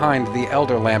who's behind the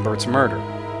elder Lambert's murder.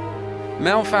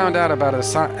 Mel found out about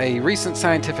a recent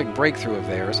scientific breakthrough of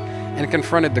theirs and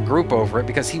confronted the group over it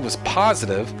because he was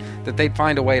positive that they'd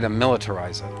find a way to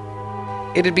militarize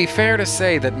it. It'd be fair to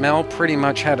say that Mel pretty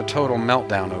much had a total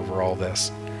meltdown over all this.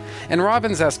 In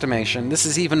Robin's estimation, this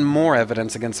is even more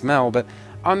evidence against Mel, but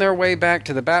on their way back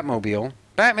to the Batmobile,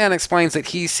 Batman explains that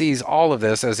he sees all of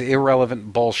this as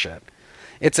irrelevant bullshit.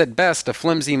 It's at best a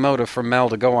flimsy motive for Mel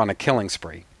to go on a killing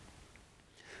spree.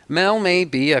 Mel may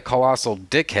be a colossal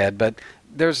dickhead, but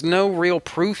there's no real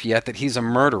proof yet that he's a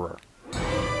murderer.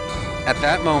 At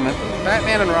that moment,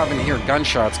 Batman and Robin hear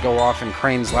gunshots go off in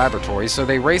Crane's laboratory, so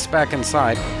they race back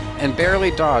inside and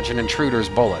barely dodge an intruder's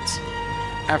bullets.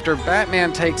 After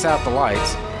Batman takes out the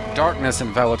lights, darkness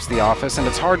envelops the office and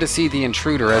it's hard to see the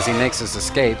intruder as he makes his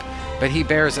escape, but he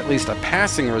bears at least a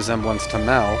passing resemblance to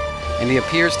Mel, and he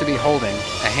appears to be holding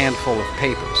a handful of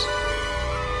papers.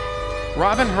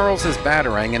 Robin hurls his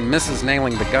batarang and misses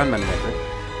nailing the gunman with it,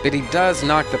 but he does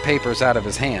knock the papers out of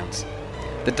his hands.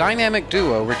 The dynamic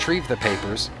duo retrieve the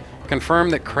papers, confirm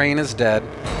that Crane is dead,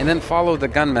 and then follow the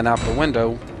gunman out the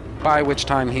window, by which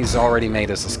time he's already made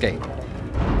his escape.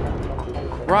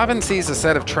 Robin sees a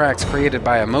set of tracks created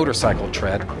by a motorcycle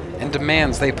tread and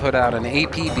demands they put out an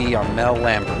APB on Mel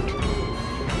Lambert.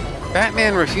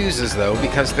 Batman refuses, though,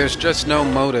 because there's just no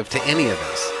motive to any of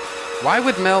this. Why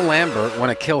would Mel Lambert want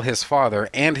to kill his father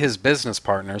and his business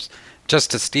partners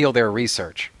just to steal their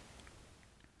research?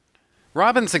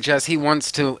 Robin suggests he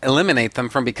wants to eliminate them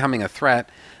from becoming a threat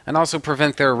and also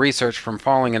prevent their research from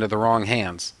falling into the wrong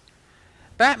hands.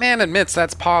 Batman admits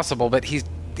that's possible, but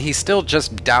he still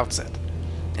just doubts it.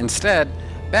 Instead,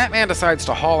 Batman decides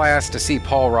to haul ass to see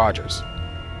Paul Rogers.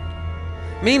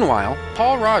 Meanwhile,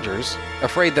 Paul Rogers,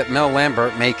 afraid that Mel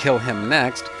Lambert may kill him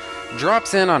next,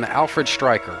 drops in on Alfred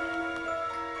Stryker.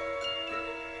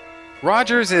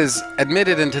 Rogers is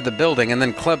admitted into the building and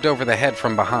then clubbed over the head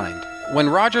from behind. When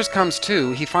Rogers comes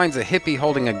to, he finds a hippie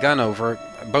holding a gun over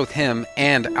both him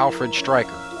and Alfred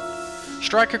Stryker.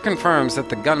 Stryker confirms that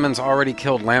the gunman's already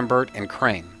killed Lambert and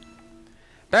Crane.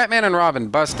 Batman and Robin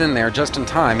bust in there just in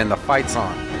time and the fight's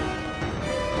on.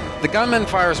 The gunman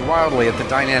fires wildly at the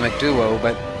dynamic duo,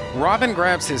 but Robin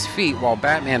grabs his feet while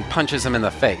Batman punches him in the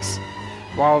face.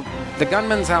 While the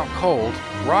gunman's out cold,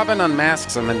 Robin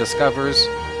unmasks him and discovers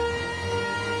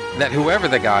that whoever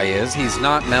the guy is, he's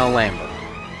not Mel Lambert.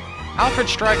 Alfred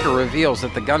Stryker reveals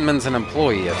that the gunman's an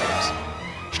employee of his.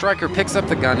 Stryker picks up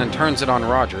the gun and turns it on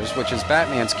Rogers, which is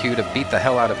Batman's cue to beat the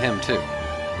hell out of him too.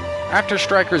 After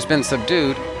Stryker's been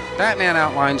subdued, Batman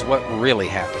outlines what really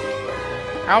happened.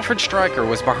 Alfred Stryker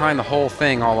was behind the whole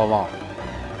thing all along.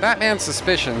 Batman's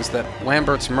suspicions that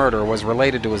Lambert's murder was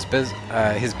related to his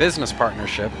business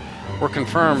partnership were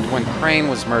confirmed when Crane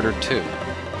was murdered too.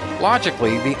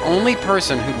 Logically, the only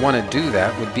person who'd want to do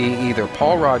that would be either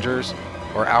Paul Rogers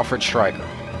or Alfred Stryker.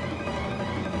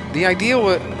 The idea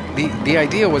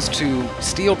was to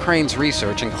steal Crane's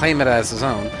research and claim it as his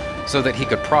own so that he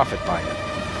could profit by it.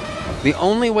 The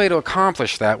only way to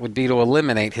accomplish that would be to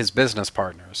eliminate his business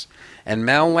partners. And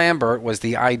Mel Lambert was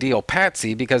the ideal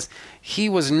patsy because he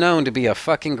was known to be a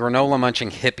fucking granola-munching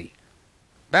hippie.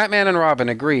 Batman and Robin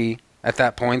agree, at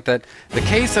that point, that the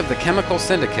case of the Chemical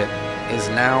Syndicate is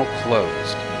now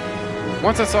closed.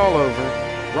 Once it's all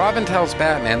over, Robin tells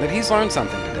Batman that he's learned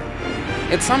something today.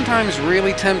 It's sometimes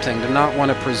really tempting to not want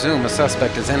to presume a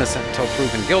suspect is innocent until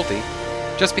proven guilty,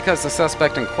 just because the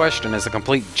suspect in question is a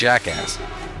complete jackass.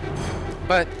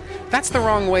 But that's the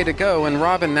wrong way to go, and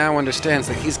Robin now understands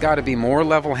that he's got to be more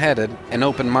level-headed and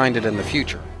open-minded in the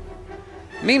future.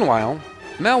 Meanwhile,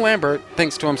 Mel Lambert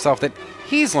thinks to himself that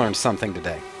he's learned something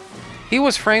today. He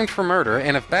was framed for murder,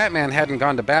 and if Batman hadn't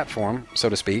gone to bat for him, so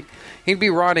to speak, he'd be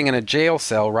rotting in a jail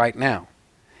cell right now.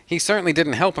 He certainly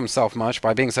didn't help himself much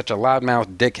by being such a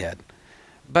loudmouth dickhead.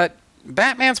 But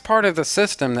Batman's part of the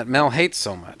system that Mel hates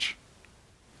so much.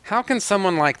 How can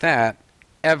someone like that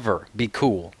ever be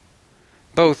cool?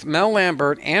 Both Mel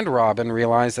Lambert and Robin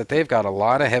realize that they've got a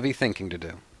lot of heavy thinking to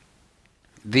do.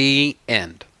 The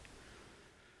end.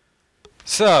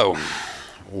 So,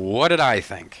 what did I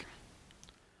think?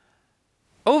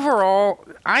 Overall,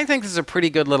 I think this is a pretty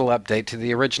good little update to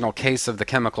the original case of the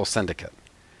Chemical Syndicate.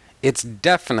 It's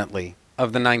definitely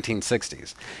of the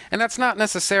 1960s, and that's not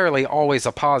necessarily always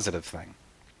a positive thing.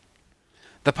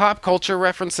 The pop culture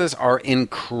references are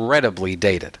incredibly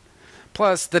dated.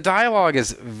 Plus, the dialogue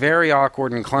is very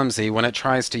awkward and clumsy when it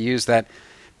tries to use that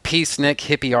peacenik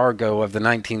hippie argot of the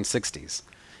 1960s.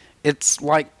 It's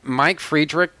like Mike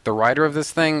Friedrich, the writer of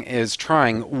this thing, is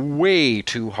trying way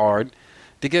too hard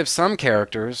to give some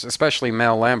characters, especially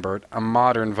Mel Lambert, a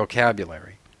modern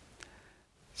vocabulary.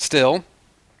 Still,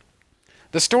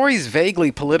 the story's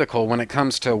vaguely political when it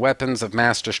comes to weapons of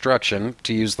mass destruction,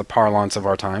 to use the parlance of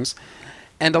our times,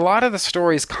 and a lot of the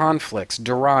story's conflicts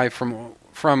derive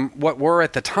from what were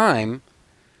at the time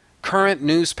current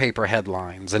newspaper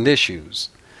headlines and issues.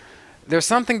 There's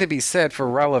something to be said for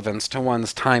relevance to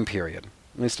one's time period,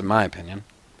 at least in my opinion.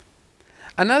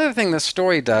 Another thing this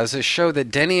story does is show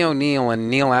that Denny O'Neil and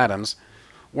Neil Adams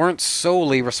weren't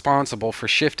solely responsible for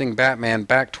shifting Batman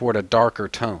back toward a darker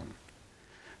tone.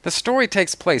 The story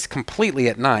takes place completely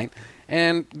at night,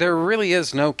 and there really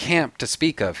is no camp to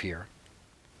speak of here.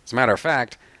 As a matter of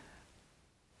fact,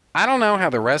 I don't know how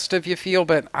the rest of you feel,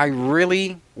 but I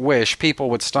really wish people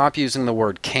would stop using the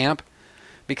word camp,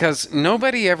 because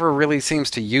nobody ever really seems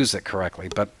to use it correctly,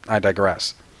 but I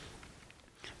digress.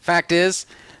 Fact is,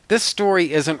 this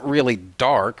story isn't really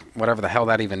dark, whatever the hell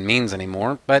that even means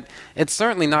anymore, but it's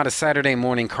certainly not a Saturday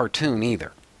morning cartoon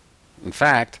either. In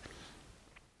fact,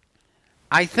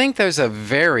 I think there's a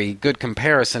very good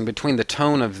comparison between the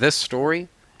tone of this story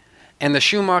and the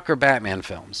Schumacher Batman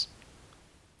films.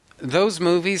 Those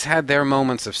movies had their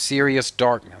moments of serious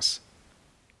darkness,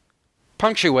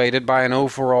 punctuated by an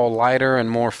overall lighter and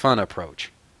more fun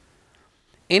approach.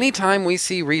 Anytime we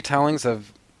see retellings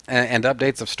of and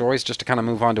updates of stories, just to kind of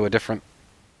move on to a different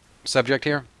subject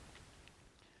here,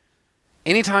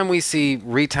 anytime we see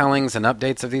retellings and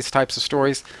updates of these types of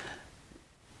stories,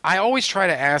 I always try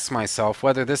to ask myself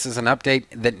whether this is an update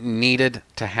that needed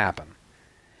to happen.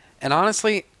 And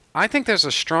honestly, I think there's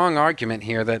a strong argument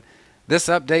here that this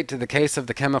update to the case of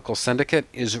the Chemical Syndicate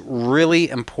is really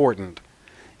important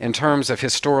in terms of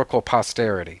historical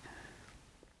posterity.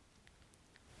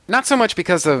 Not so much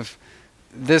because of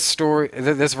this story,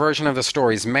 this version of the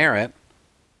story's merit,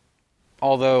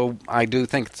 although I do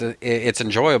think it's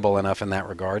enjoyable enough in that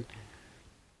regard,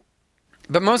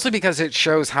 but mostly because it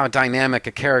shows how dynamic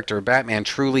a character Batman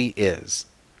truly is.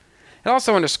 It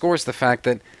also underscores the fact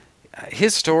that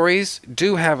his stories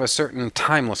do have a certain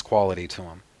timeless quality to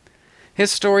them.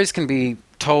 His stories can be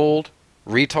told,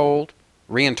 retold,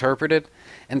 reinterpreted,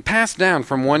 and passed down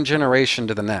from one generation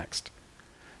to the next.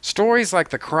 Stories like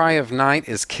The Cry of Night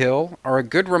is Kill are a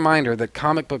good reminder that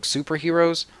comic book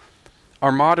superheroes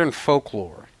are modern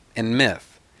folklore and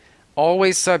myth,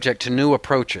 always subject to new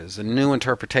approaches and new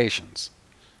interpretations.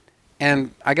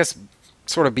 And I guess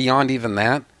sort of beyond even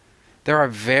that, there are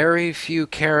very few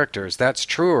characters that's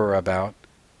truer about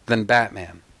than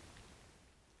Batman.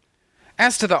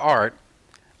 As to the art,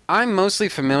 I'm mostly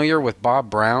familiar with Bob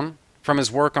Brown from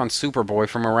his work on Superboy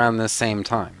from around this same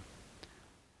time.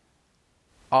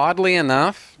 Oddly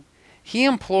enough, he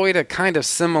employed a kind of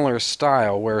similar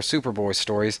style where Superboy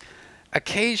stories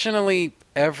occasionally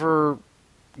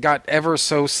got ever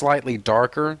so slightly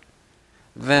darker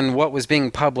than what was being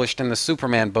published in the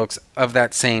Superman books of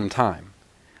that same time.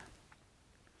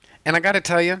 And I gotta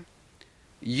tell you,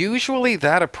 usually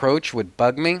that approach would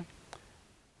bug me,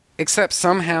 except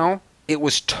somehow it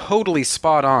was totally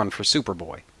spot on for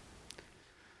Superboy.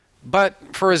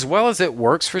 But for as well as it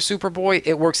works for Superboy,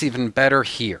 it works even better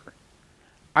here.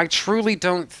 I truly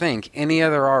don't think any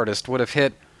other artist would have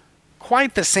hit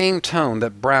quite the same tone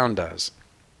that Brown does.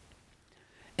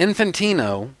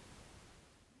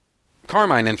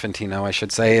 Carmine Infantino, I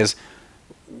should say,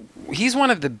 he's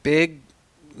one of the big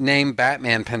name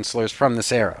Batman pencilers from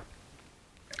this era.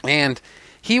 And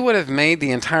he would have made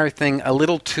the entire thing a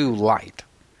little too light.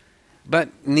 But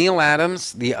Neil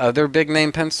Adams, the other big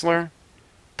name penciler,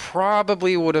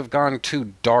 probably would have gone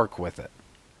too dark with it.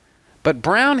 But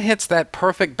Brown hits that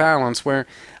perfect balance where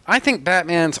I think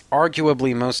Batman's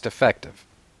arguably most effective.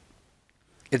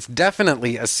 It's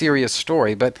definitely a serious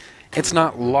story, but it's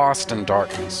not lost in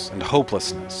darkness and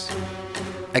hopelessness.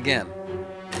 Again,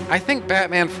 I think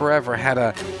Batman Forever had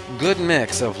a good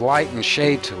mix of light and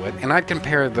shade to it, and I'd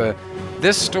compare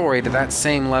this story to that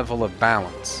same level of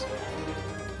balance.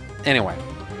 Anyway,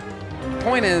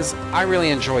 point is, I really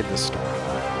enjoyed this story.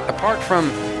 Apart from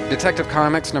Detective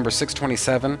Comics number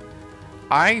 627,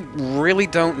 I really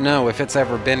don't know if it's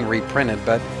ever been reprinted,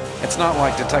 but it's not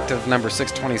like Detective number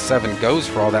 627 goes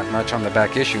for all that much on the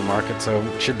back issue market, so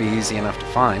it should be easy enough to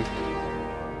find.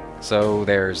 So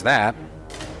there's that.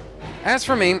 As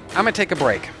for me, I'm gonna take a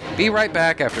break. Be right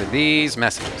back after these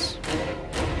messages.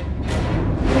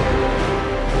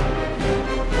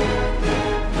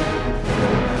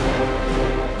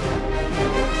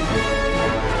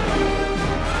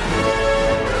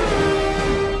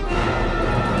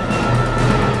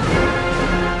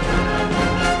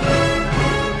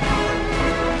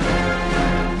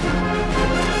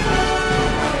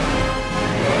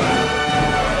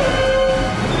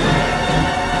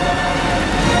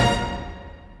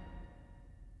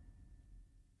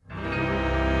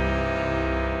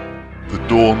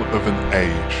 Dawn of an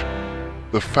age.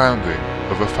 The founding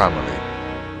of a family.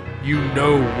 You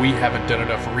know we haven't done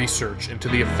enough research into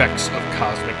the effects of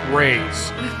cosmic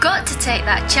rays. We've got to take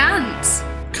that chance.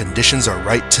 Conditions are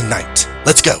right tonight.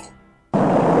 Let's go.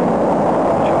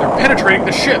 They're penetrating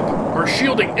the ship. Our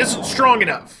shielding isn't strong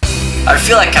enough. I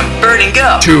feel like I'm burning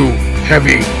up. Too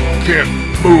heavy. Can't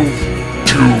move.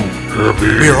 Too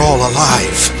heavy. We're all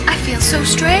alive. I feel so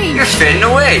strange. You're fading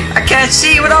away. I can't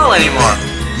see you at all anymore.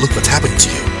 Look what's happened to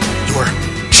you. You're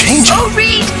changing. Oh,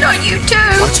 Reed, not you too.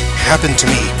 What happened to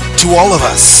me? To all of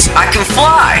us? I can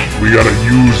fly. We gotta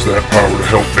use that power to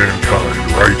help mankind,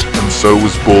 right? And so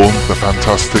was born the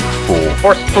Fantastic Four.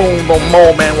 For soon the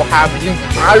Mole Man will have the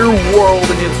entire world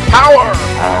in his power.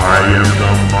 I am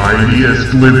the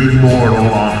mightiest living mortal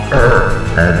on Earth,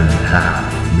 and half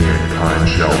mankind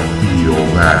shall feel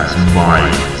that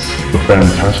might. The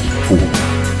Fantastic Four.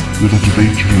 Little do they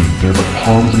dream they're the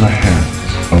palms in the hands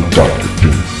of Dr.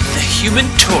 Doom. The Human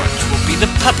Torch will be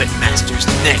the Puppet Master's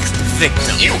next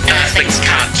victim. You Earthlings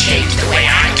can't change the way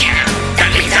I can.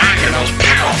 That means I'm the most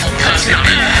powerful person on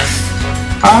Earth.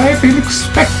 I've been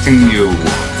expecting you,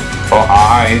 for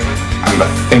I am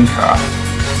the Thinker.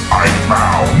 I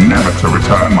vow never to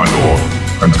return, my lord,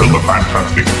 until the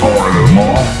Fantastic Four are no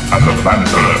more, and the planet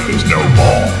Earth is no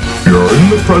more. You're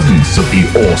in the presence of the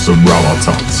awesome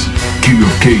Ramatut, King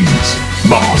of Kings,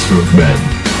 Master of Men,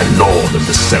 and Lord of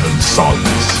the Seven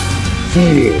Suns.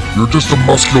 Fool, you're just a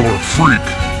muscular freak,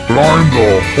 but I'm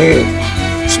the Hulk.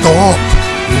 Stop!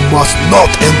 You must not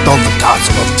enter the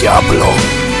castle of Diablo.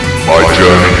 My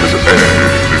journey has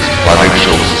ended. This planet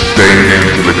shall sustain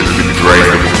until it has been drained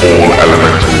of all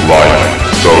elemental life.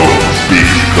 So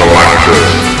speaks Galactus.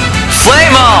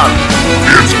 Flame on!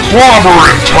 It's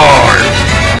clobbering time!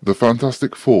 The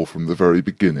Fantastic Four from the very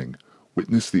beginning.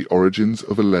 Witness the origins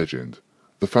of a legend.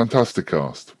 The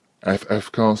Fantasticast.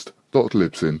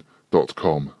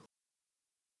 ffcast.libsyn.com.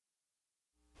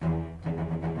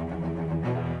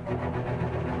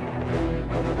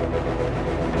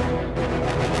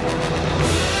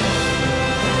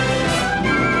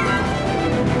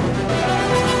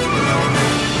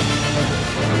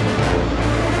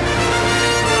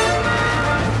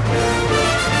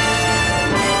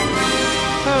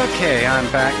 Okay,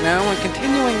 I'm back now and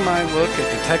continuing my look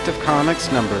at Detective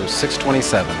Comics number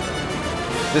 627.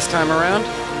 This time around,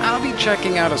 I'll be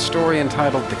checking out a story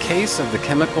entitled The Case of the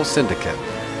Chemical Syndicate,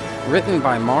 written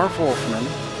by Marv Wolfman,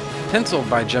 penciled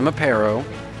by Jim Aparo,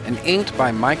 and inked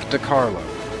by Mike DiCarlo.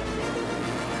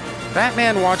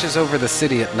 Batman watches over the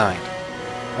city at night.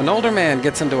 An older man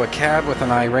gets into a cab with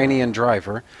an Iranian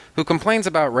driver who complains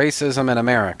about racism in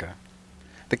America.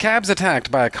 The cab's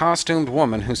attacked by a costumed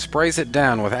woman who sprays it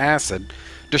down with acid,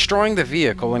 destroying the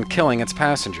vehicle and killing its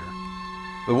passenger.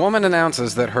 The woman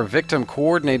announces that her victim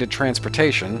coordinated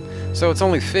transportation, so it's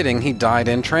only fitting he died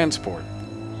in transport.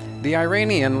 The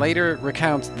Iranian later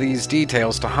recounts these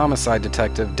details to homicide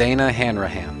detective Dana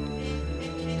Hanrahan.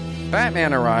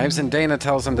 Batman arrives and Dana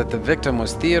tells him that the victim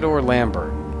was Theodore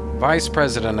Lambert, vice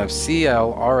president of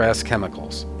CLRS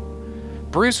Chemicals.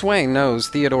 Bruce Wayne knows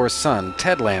Theodore's son,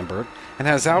 Ted Lambert, and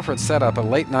has Alfred set up a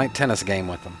late-night tennis game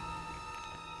with him.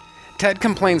 Ted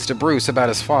complains to Bruce about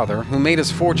his father, who made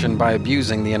his fortune by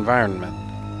abusing the environment.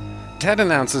 Ted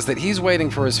announces that he's waiting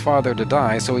for his father to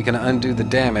die so he can undo the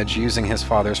damage using his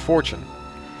father's fortune.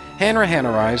 Hanrahan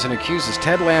arrives and accuses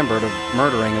Ted Lambert of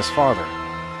murdering his father.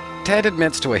 Ted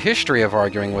admits to a history of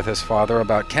arguing with his father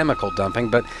about chemical dumping,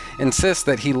 but insists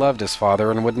that he loved his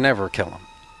father and would never kill him.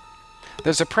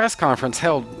 There's a press conference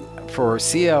held for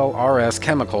CLRS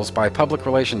Chemicals by public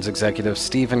relations executive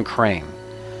Stephen Crane.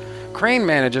 Crane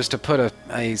manages to put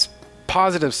a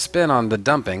positive spin on the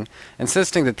dumping,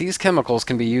 insisting that these chemicals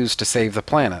can be used to save the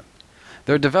planet.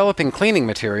 They're developing cleaning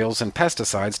materials and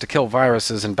pesticides to kill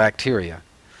viruses and bacteria.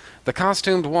 The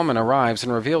costumed woman arrives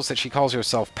and reveals that she calls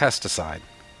herself Pesticide.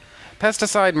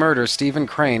 Pesticide murders Stephen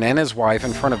Crane and his wife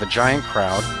in front of a giant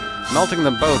crowd, melting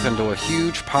them both into a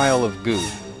huge pile of goo.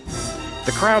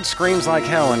 The crowd screams like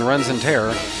hell and runs in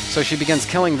terror, so she begins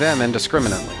killing them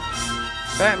indiscriminately.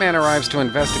 Batman arrives to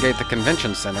investigate the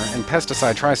convention center, and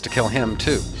Pesticide tries to kill him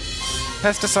too.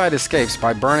 Pesticide escapes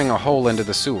by burning a hole into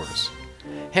the sewers.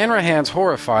 Hanrahan's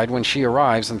horrified when she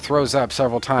arrives and throws up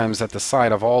several times at the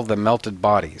sight of all the melted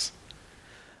bodies.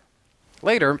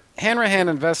 Later, Hanrahan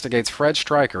investigates Fred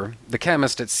Stryker, the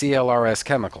chemist at CLRS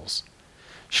Chemicals.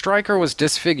 Stryker was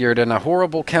disfigured in a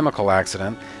horrible chemical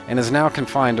accident and is now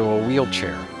confined to a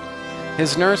wheelchair.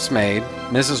 His nursemaid,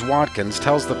 Mrs. Watkins,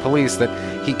 tells the police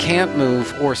that he can't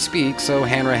move or speak, so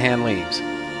Hanrahan leaves.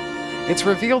 It's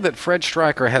revealed that Fred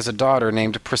Stryker has a daughter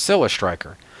named Priscilla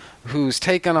Stryker, who's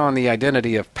taken on the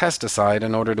identity of Pesticide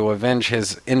in order to avenge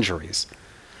his injuries.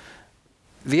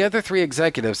 The other three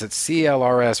executives at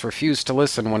CLRS refused to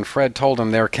listen when Fred told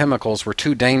them their chemicals were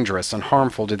too dangerous and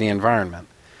harmful to the environment.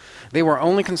 They were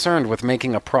only concerned with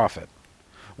making a profit.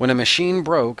 When a machine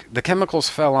broke, the chemicals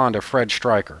fell onto Fred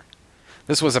Stryker.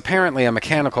 This was apparently a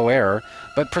mechanical error,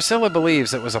 but Priscilla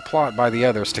believes it was a plot by the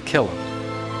others to kill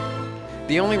him.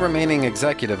 The only remaining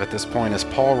executive at this point is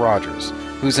Paul Rogers,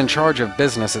 who's in charge of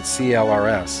business at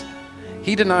CLRS.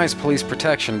 He denies police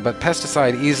protection, but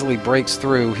Pesticide easily breaks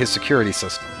through his security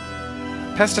system.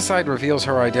 Pesticide reveals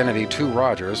her identity to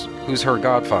Rogers, who's her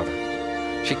godfather.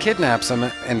 She kidnaps him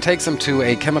and takes him to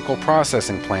a chemical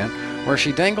processing plant, where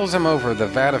she dangles him over the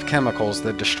vat of chemicals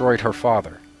that destroyed her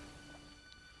father.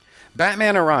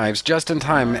 Batman arrives just in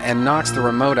time and knocks the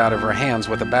remote out of her hands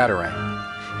with a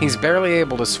batarang. He's barely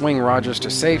able to swing Rogers to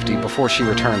safety before she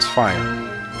returns fire.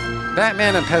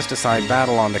 Batman and Pesticide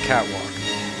battle on the catwalk.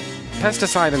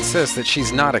 Pesticide insists that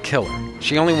she's not a killer.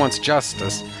 She only wants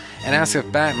justice, and asks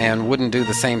if Batman wouldn't do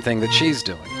the same thing that she's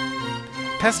doing.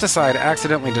 Pesticide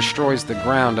accidentally destroys the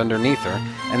ground underneath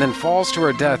her, and then falls to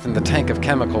her death in the tank of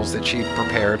chemicals that she'd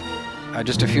prepared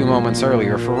just a few moments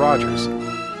earlier for Rogers.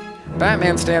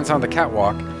 Batman stands on the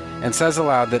catwalk and says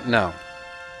aloud that no,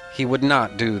 he would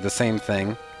not do the same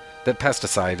thing that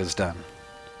Pesticide has done.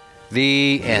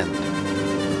 The end.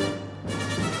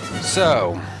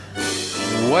 So,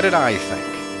 what did I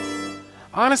think?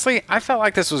 Honestly, I felt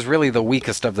like this was really the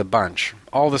weakest of the bunch.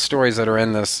 All the stories that are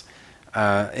in this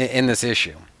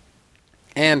issue.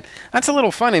 And that's a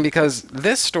little funny because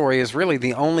this story is really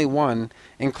the only one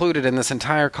included in this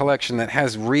entire collection that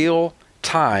has real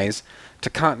ties to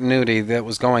continuity that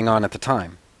was going on at the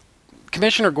time.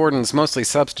 Commissioner Gordon's mostly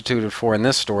substituted for in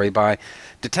this story by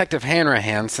Detective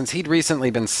Hanrahan, since he'd recently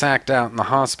been sacked out in the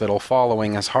hospital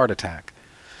following his heart attack.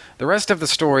 The rest of the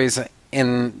stories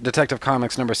in Detective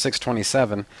Comics number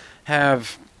 627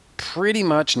 have pretty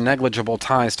much negligible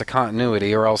ties to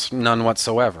continuity, or else none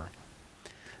whatsoever.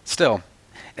 Still,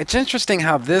 it's interesting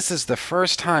how this is the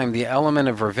first time the element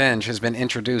of revenge has been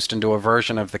introduced into a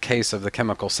version of the case of the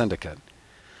Chemical Syndicate.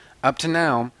 Up to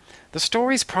now, the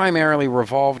stories primarily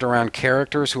revolved around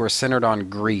characters who are centered on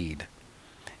greed.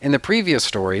 In the previous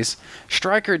stories,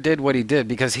 Stryker did what he did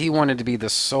because he wanted to be the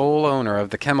sole owner of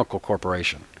the chemical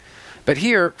corporation. But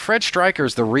here, Fred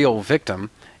Stryker's the real victim,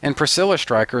 and Priscilla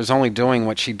Stryker is only doing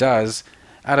what she does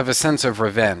out of a sense of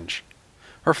revenge.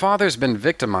 Her father's been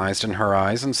victimized in her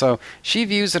eyes, and so she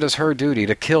views it as her duty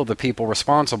to kill the people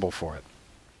responsible for it.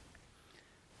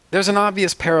 There's an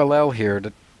obvious parallel here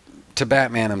to to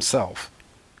Batman himself.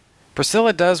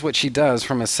 Priscilla does what she does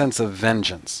from a sense of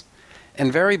vengeance.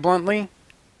 And very bluntly,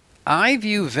 I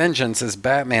view vengeance as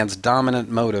Batman's dominant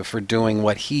motive for doing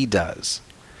what he does.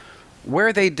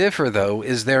 Where they differ, though,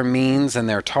 is their means and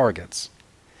their targets.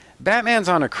 Batman's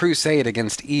on a crusade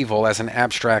against evil as an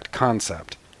abstract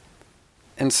concept.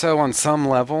 And so, on some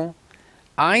level,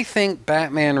 I think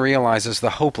Batman realizes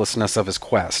the hopelessness of his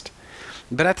quest.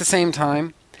 But at the same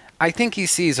time, I think he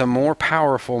sees a more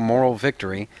powerful moral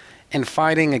victory in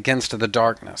fighting against the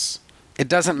darkness. It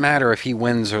doesn't matter if he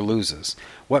wins or loses.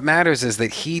 What matters is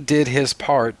that he did his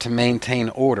part to maintain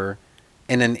order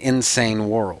in an insane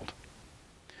world.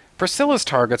 Priscilla's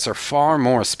targets are far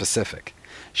more specific.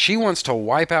 She wants to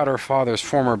wipe out her father's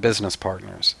former business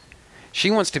partners. She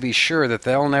wants to be sure that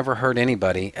they'll never hurt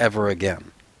anybody ever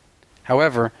again.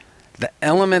 However, the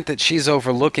element that she's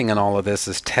overlooking in all of this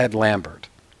is Ted Lambert.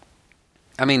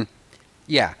 I mean,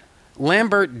 yeah,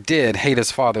 Lambert did hate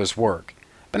his father's work,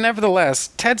 but nevertheless,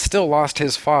 Ted still lost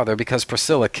his father because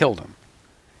Priscilla killed him.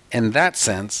 In that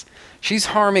sense, she's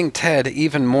harming Ted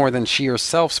even more than she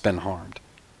herself's been harmed.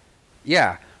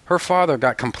 Yeah, her father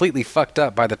got completely fucked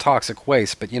up by the toxic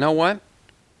waste, but you know what?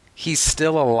 He's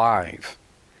still alive.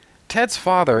 Ted's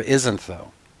father isn't,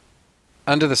 though.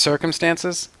 Under the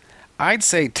circumstances, I'd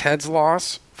say Ted's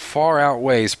loss far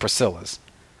outweighs Priscilla's.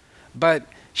 But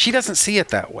she doesn't see it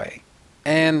that way.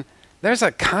 And there's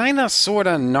a kind of sort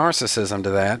of narcissism to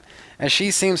that, as she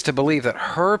seems to believe that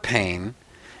her pain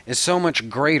is so much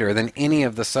greater than any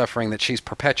of the suffering that she's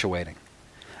perpetuating.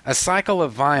 A cycle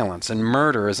of violence and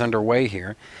murder is underway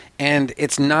here, and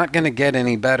it's not going to get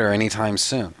any better anytime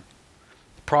soon.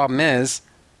 The problem is,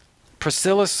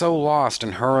 Priscilla's so lost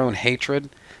in her own hatred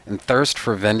and thirst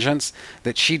for vengeance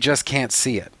that she just can't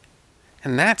see it.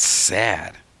 And that's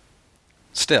sad.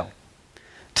 Still,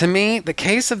 to me, the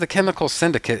case of the Chemical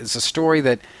Syndicate is a story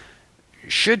that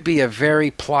should be a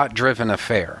very plot-driven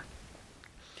affair.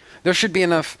 There should be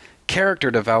enough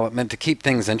character development to keep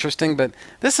things interesting, but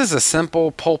this is a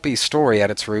simple, pulpy story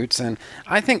at its roots, and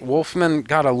I think Wolfman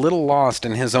got a little lost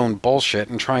in his own bullshit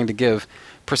in trying to give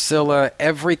Priscilla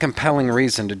every compelling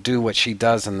reason to do what she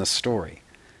does in this story.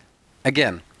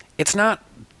 Again, it's not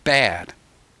bad,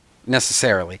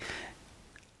 necessarily.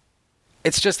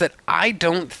 It's just that I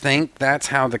don't think that's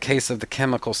how the case of the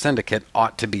Chemical Syndicate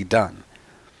ought to be done.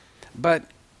 But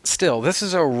still, this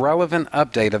is a relevant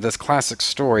update of this classic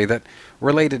story that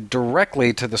related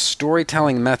directly to the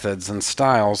storytelling methods and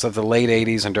styles of the late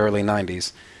 80s and early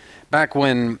 90s, back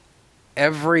when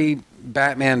every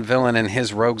Batman villain in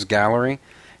his rogues gallery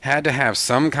had to have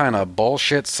some kind of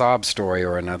bullshit sob story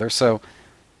or another, so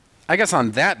I guess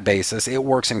on that basis it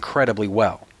works incredibly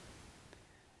well.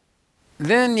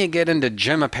 Then you get into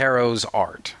Jim Aparo's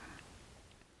art.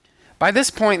 By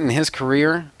this point in his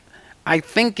career, I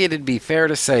think it'd be fair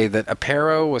to say that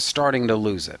Aparo was starting to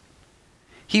lose it.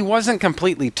 He wasn't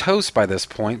completely toast by this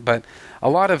point, but a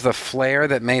lot of the flair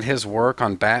that made his work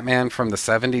on Batman from the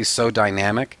 70s so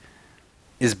dynamic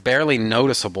is barely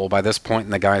noticeable by this point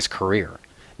in the guy's career.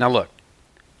 Now look,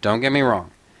 don't get me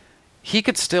wrong. He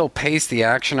could still pace the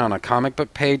action on a comic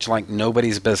book page like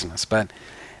nobody's business, but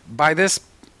by this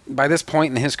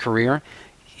point in his career,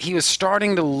 he was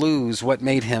starting to lose what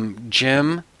made him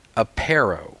Jim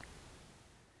Aparo.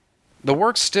 The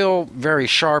work's still very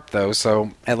sharp, though,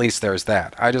 so at least there's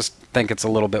that. I just think it's a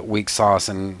little bit weak sauce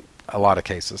in a lot of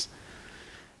cases.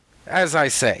 As I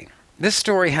say, this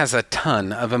story has a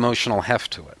ton of emotional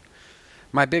heft to it.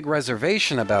 My big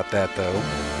reservation about that, though,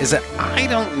 is that I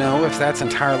don't know if that's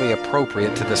entirely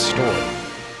appropriate to this story.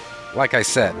 Like I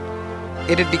said,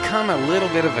 it had become a little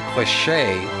bit of a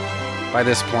cliché by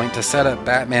this point to set up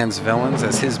Batman's villains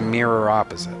as his mirror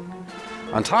opposite.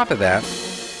 On top of that,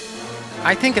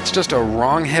 I think it's just a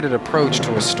wrong-headed approach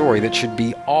to a story that should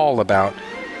be all about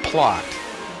plot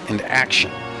and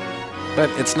action. But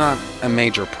it's not a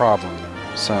major problem,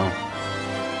 though.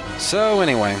 So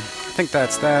anyway, I think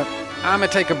that's that. I'm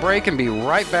gonna take a break and be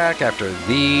right back after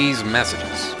these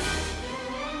messages.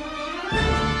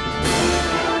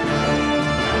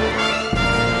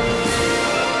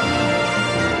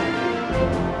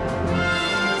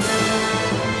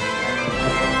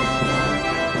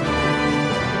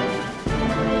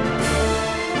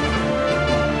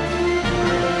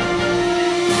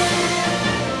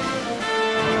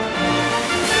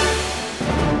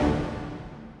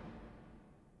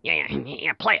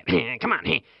 Yeah, play it. Come on.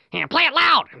 Play it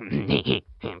loud.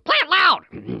 Play it loud.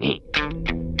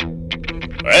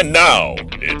 And now,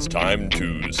 it's time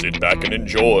to sit back and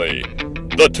enjoy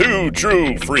the Two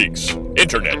True Freaks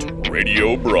Internet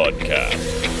Radio Broadcast.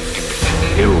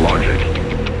 Illogic,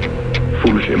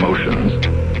 foolish emotions,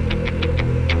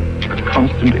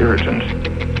 constant irritant.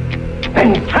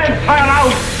 Then transfer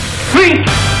out! Freak!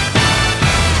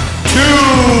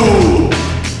 2!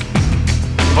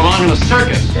 Belong in a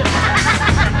circus.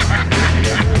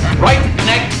 Right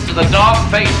next to the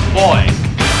dog-faced boy.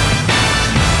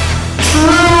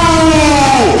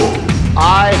 True!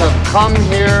 I have come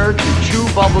here to chew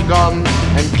bubblegum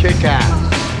and kick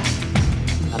ass.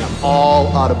 And I'm all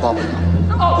out of bubblegum.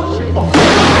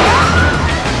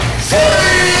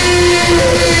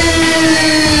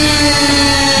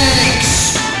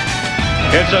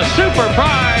 It's a super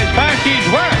prize package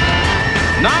worth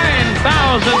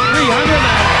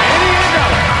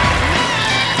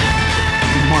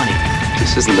 $9,388. Money.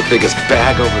 This isn't the biggest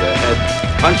bag over the head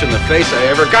punch in the face I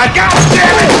ever got. God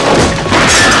damn it!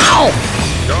 Ow!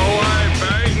 Go away,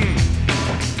 Peyton.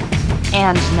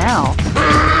 And now,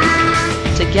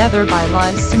 together by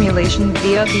live simulation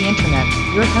via the internet,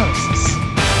 your hosts,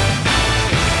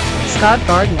 Scott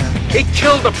Gardner. He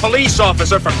killed a police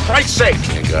officer, for Christ's sake!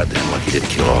 You're goddamn lucky he didn't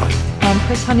kill all. And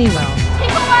Chris Honeywell.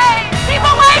 Keep away! Keep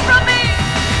away from me!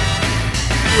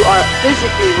 You are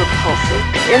physically repulsive,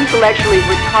 intellectually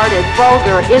retarded,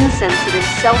 vulgar, insensitive,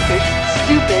 selfish,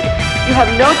 stupid. You have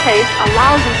no taste, a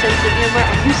lousy sense of humor,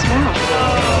 and you smell.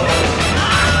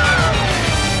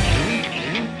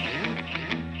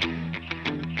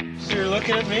 So you're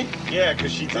looking at me? Yeah,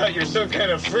 because she thought you're some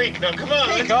kind of freak. Now come on,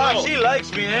 let's God, go. she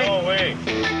likes me, eh? No way.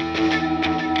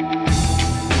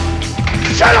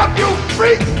 Shut up, you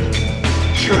freak!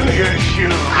 Julius, you.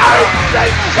 I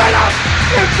said shut up!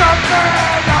 It's a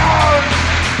madhouse!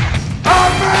 A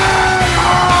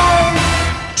madhouse!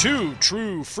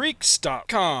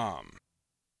 TwoTrueFreaks.com.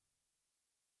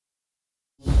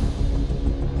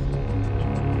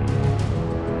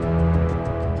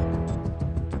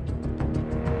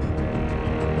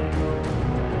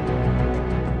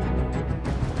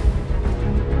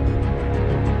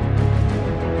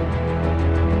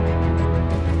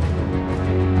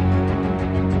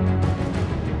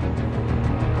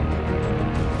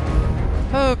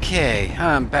 Okay,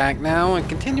 I'm back now and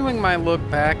continuing my look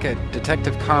back at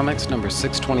Detective Comics number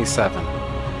 627.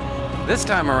 This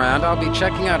time around, I'll be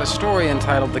checking out a story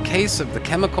entitled The Case of the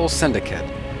Chemical Syndicate,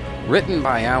 written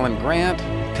by Alan Grant,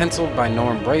 penciled by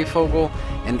Norm Brayfogle,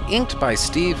 and inked by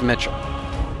Steve Mitchell.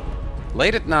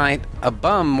 Late at night, a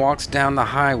bum walks down the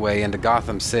highway into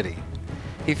Gotham City.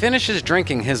 He finishes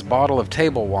drinking his bottle of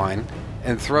table wine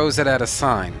and throws it at a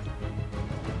sign.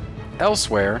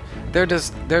 Elsewhere,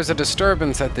 there's a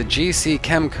disturbance at the GC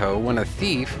Chemco when a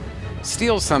thief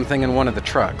steals something in one of the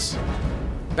trucks.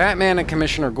 Batman and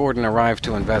Commissioner Gordon arrive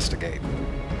to investigate.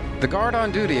 The guard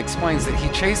on duty explains that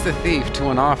he chased the thief to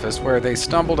an office where they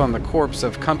stumbled on the corpse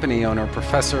of company owner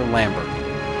Professor Lambert.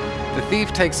 The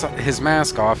thief takes his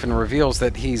mask off and reveals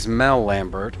that he's Mel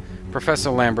Lambert,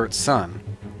 Professor Lambert's son.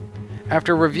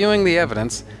 After reviewing the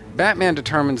evidence, Batman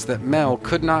determines that Mel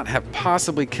could not have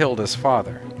possibly killed his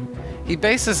father. He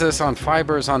bases this on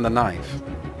fibers on the knife.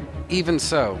 Even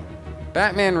so,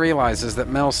 Batman realizes that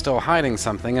Mel's still hiding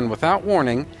something, and without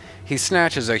warning, he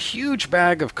snatches a huge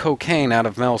bag of cocaine out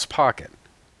of Mel's pocket.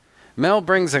 Mel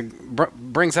brings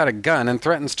out a gun and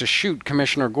threatens to shoot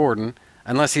Commissioner Gordon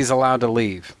unless he's allowed to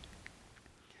leave.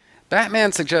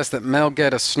 Batman suggests that Mel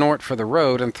get a snort for the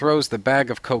road and throws the bag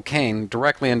of cocaine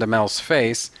directly into Mel's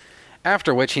face,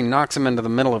 after which he knocks him into the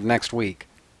middle of next week.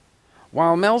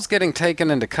 While Mel's getting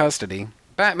taken into custody,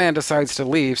 Batman decides to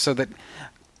leave so that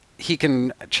he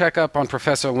can check up on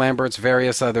Professor Lambert's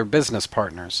various other business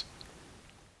partners.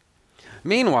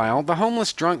 Meanwhile, the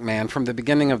homeless drunk man from the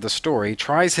beginning of the story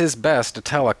tries his best to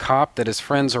tell a cop that his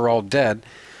friends are all dead,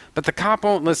 but the cop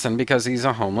won't listen because he's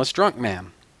a homeless drunk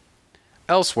man.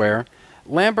 Elsewhere,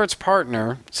 Lambert's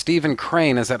partner, Stephen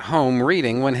Crane, is at home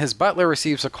reading when his butler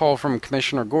receives a call from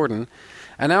Commissioner Gordon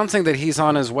announcing that he's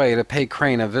on his way to pay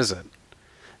Crane a visit.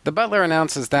 The butler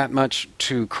announces that much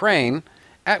to Crane,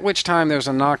 at which time there's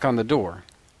a knock on the door.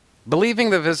 Believing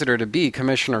the visitor to be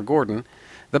Commissioner Gordon,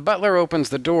 the butler opens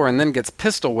the door and then gets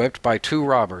pistol-whipped by two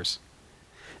robbers.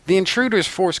 The intruders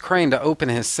force Crane to open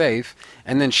his safe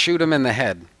and then shoot him in the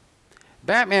head.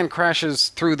 Batman crashes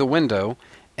through the window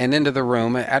and into the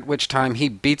room, at which time he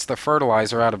beats the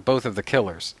fertilizer out of both of the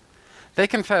killers. They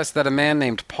confess that a man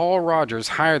named Paul Rogers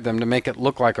hired them to make it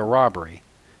look like a robbery,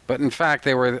 but in fact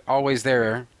they were always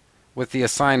there with the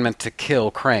assignment to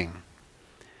kill Crane.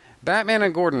 Batman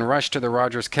and Gordon rush to the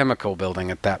Rogers Chemical building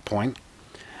at that point.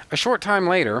 A short time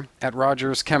later, at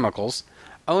Rogers Chemicals,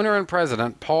 owner and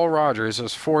president Paul Rogers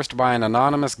is forced by an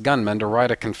anonymous gunman to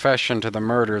write a confession to the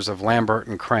murders of Lambert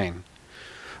and Crane.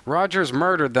 Rogers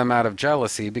murdered them out of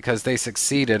jealousy because they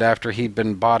succeeded after he'd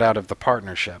been bought out of the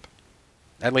partnership.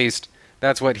 At least,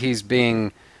 that's what he's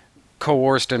being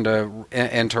coerced into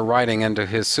writing into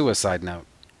his suicide note.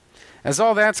 As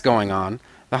all that's going on,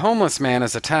 the homeless man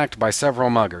is attacked by several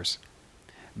muggers.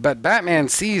 But Batman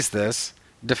sees this,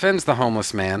 defends the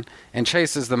homeless man, and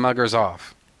chases the muggers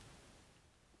off.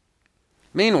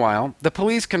 Meanwhile, the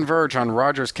police converge on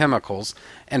Rogers Chemicals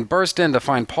and burst in to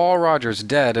find Paul Rogers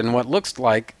dead in what looks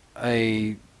like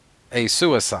a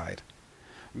suicide.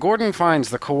 Gordon finds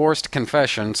the coerced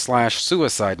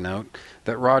confession/suicide note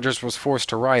that Rogers was forced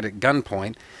to write at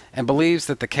gunpoint and believes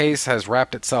that the case has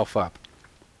wrapped itself up.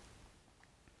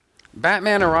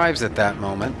 Batman arrives at that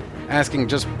moment, asking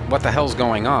just what the hell's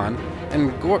going on,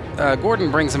 and Gordon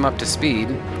brings him up to speed,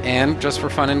 and, just for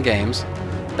fun and games,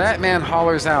 Batman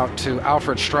hollers out to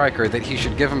Alfred Stryker that he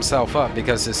should give himself up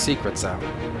because his secret's out.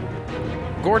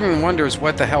 Gordon wonders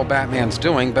what the hell Batman's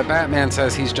doing, but Batman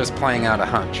says he's just playing out a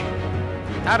hunch.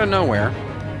 Out of nowhere,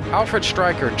 Alfred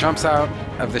Stryker jumps out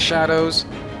of the shadows,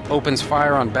 opens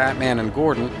fire on Batman and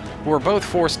Gordon, who are both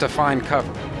forced to find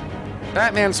cover.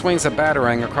 Batman swings a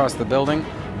batarang across the building,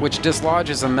 which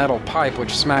dislodges a metal pipe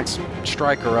which smacks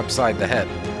Stryker upside the head.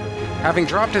 Having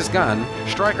dropped his gun,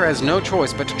 Stryker has no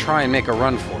choice but to try and make a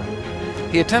run for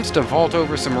it. He attempts to vault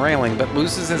over some railing but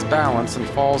loses his balance and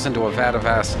falls into a vat of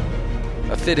acid.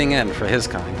 A fitting end for his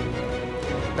kind.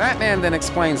 Batman then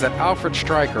explains that Alfred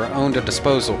Stryker owned a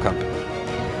disposal company.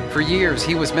 For years,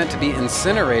 he was meant to be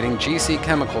incinerating GC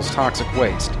Chemicals' toxic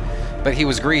waste, but he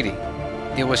was greedy.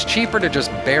 It was cheaper to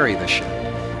just bury the shit,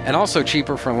 and also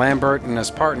cheaper for Lambert and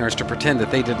his partners to pretend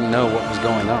that they didn't know what was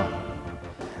going on.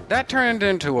 That turned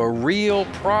into a real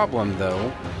problem, though,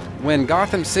 when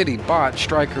Gotham City bought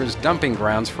Stryker's dumping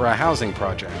grounds for a housing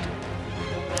project.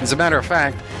 As a matter of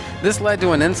fact, this led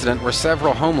to an incident where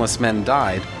several homeless men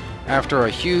died after a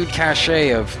huge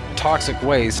cache of toxic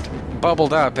waste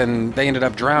bubbled up and they ended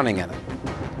up drowning in it.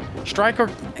 Stryker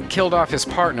killed off his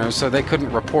partners so they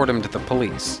couldn't report him to the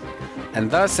police. And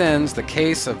thus ends the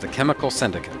case of the Chemical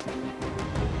Syndicate.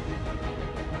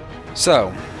 So,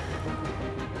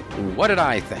 what did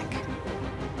I think?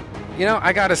 You know,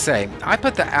 I gotta say, I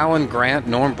put the Alan Grant,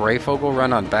 Norm Breyfogle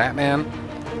run on Batman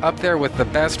up there with the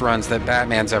best runs that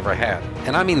Batman's ever had.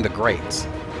 And I mean the greats.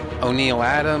 O'Neil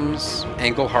Adams,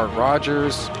 Englehart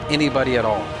Rogers, anybody at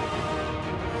all.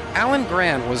 Alan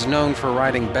Grant was known for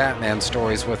writing Batman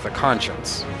stories with a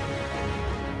conscience.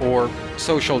 Or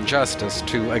social justice,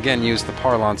 to again use the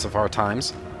parlance of our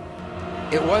times.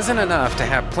 It wasn't enough to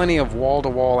have plenty of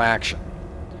wall-to-wall action.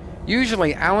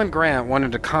 Usually, Alan Grant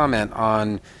wanted to comment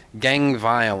on gang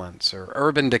violence, or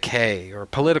urban decay, or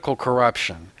political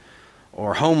corruption,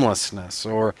 or homelessness,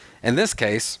 or, in this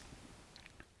case,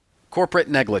 corporate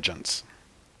negligence.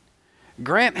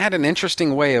 Grant had an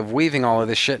interesting way of weaving all of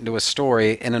this shit into a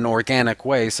story in an organic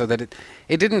way so that it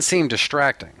didn't seem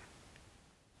distracting.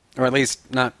 Or at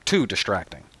least, not too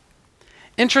distracting.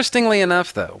 Interestingly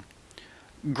enough, though,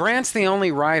 Grant's the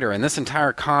only writer in this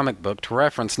entire comic book to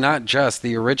reference not just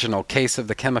the original Case of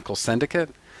the Chemical Syndicate,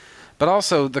 but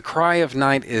also The Cry of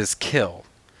Night is Kill,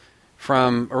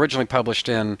 from originally published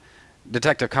in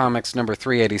Detective Comics number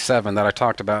 387 that I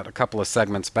talked about a couple of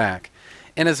segments back,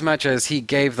 inasmuch as he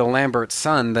gave the Lambert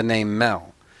son the name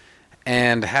Mel,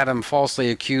 and had him falsely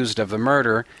accused of the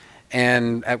murder,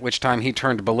 and at which time he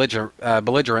turned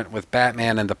belligerent with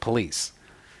Batman and the police.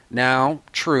 Now,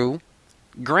 true,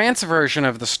 Grant's version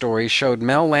of the story showed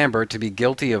Mel Lambert to be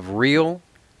guilty of real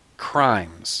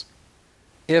crimes,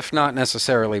 if not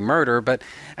necessarily murder, but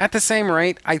at the same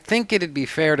rate, I think it'd be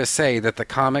fair to say that the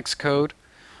Comics Code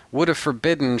would have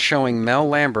forbidden showing Mel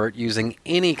Lambert using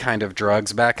any kind of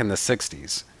drugs back in the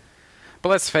 60s. But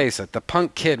let's face it, the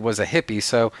punk kid was a hippie,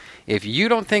 so if you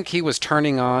don't think he was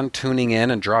turning on, tuning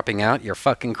in, and dropping out, you're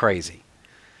fucking crazy.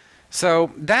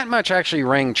 So that much actually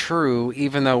rang true,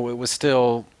 even though it was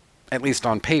still, at least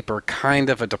on paper,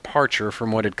 kind of a departure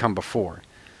from what had come before.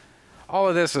 All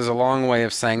of this is a long way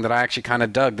of saying that I actually kind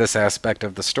of dug this aspect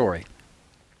of the story.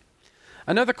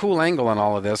 Another cool angle in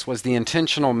all of this was the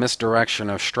intentional misdirection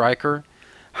of Stryker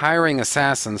hiring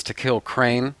assassins to kill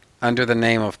Crane under the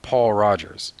name of Paul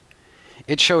Rogers.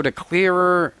 It showed a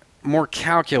clearer, more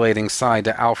calculating side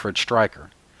to Alfred Stryker.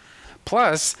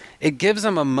 Plus, it gives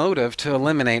him a motive to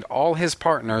eliminate all his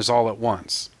partners all at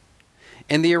once.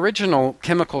 In the original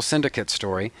Chemical Syndicate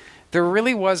story, there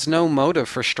really was no motive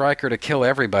for Stryker to kill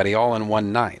everybody all in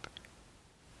one night.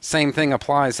 Same thing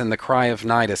applies in The Cry of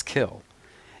Night is Kill.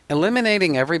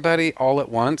 Eliminating everybody all at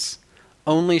once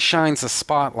only shines a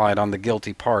spotlight on the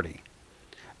guilty party.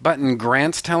 But in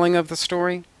Grant's telling of the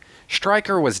story,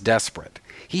 Stryker was desperate.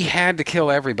 He had to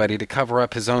kill everybody to cover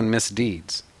up his own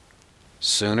misdeeds.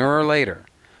 Sooner or later,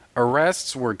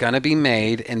 arrests were going to be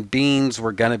made and beans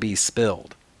were going to be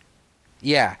spilled.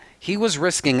 Yeah, He was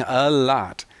risking a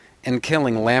lot in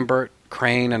killing Lambert,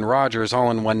 Crane, and Rogers all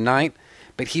in one night,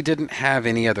 but he didn't have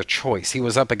any other choice. He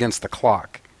was up against the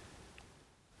clock.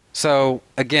 So,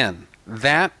 again,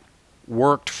 that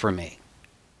worked for me.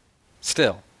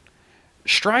 Still,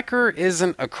 Stryker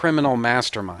isn't a criminal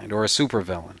mastermind or a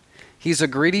supervillain. He's a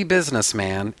greedy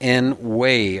businessman in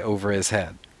way over his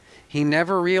head. He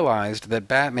never realized that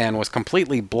Batman was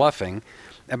completely bluffing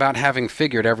about having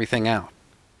figured everything out.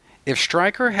 If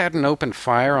Stryker hadn't opened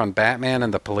fire on Batman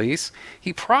and the police,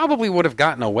 he probably would have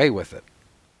gotten away with it.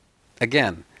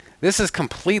 Again, this is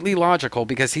completely logical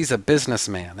because he's a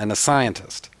businessman and a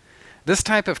scientist. This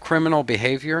type of criminal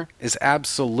behavior is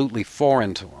absolutely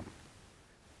foreign to him.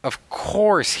 Of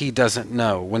course he doesn't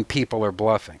know when people are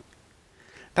bluffing.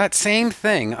 That same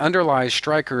thing underlies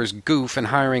Stryker's goof in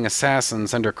hiring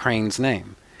assassins under Crane's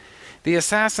name. The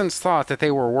assassins thought that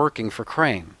they were working for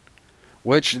Crane,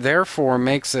 which therefore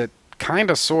makes it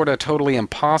kinda sorta totally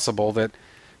impossible that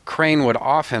Crane would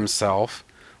off himself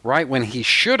right when he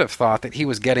should have thought that he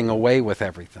was getting away with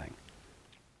everything.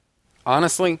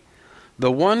 Honestly,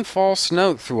 the one false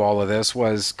note through all of this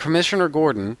was Commissioner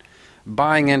Gordon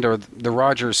buying into the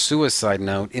Rogers suicide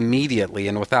note immediately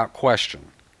and without question.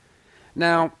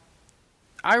 Now,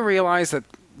 I realize that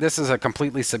this is a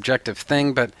completely subjective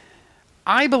thing, but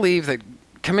I believe that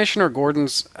Commissioner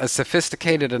Gordon's a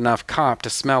sophisticated enough cop to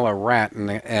smell a rat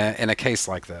in a case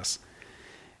like this.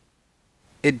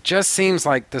 It just seems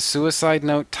like the suicide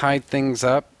note tied things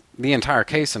up, the entire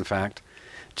case in fact,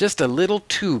 just a little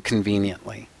too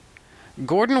conveniently.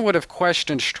 Gordon would have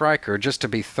questioned Stryker just to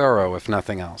be thorough, if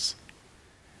nothing else.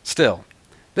 Still,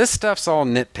 this stuff's all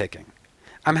nitpicking.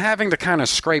 I'm having to kind of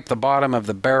scrape the bottom of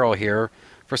the barrel here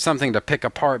for something to pick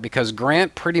apart because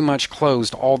Grant pretty much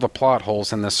closed all the plot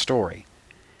holes in this story.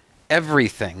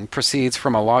 Everything proceeds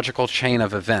from a logical chain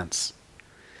of events.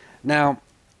 Now,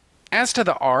 as to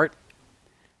the art,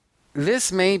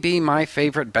 this may be my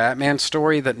favorite Batman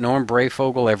story that Norm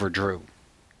Breyfogle ever drew.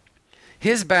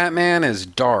 His Batman is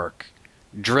dark,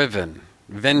 driven,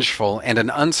 vengeful, and an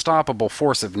unstoppable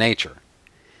force of nature.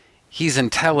 He's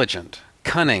intelligent,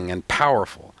 cunning, and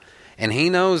powerful, and he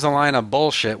knows a line of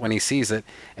bullshit when he sees it,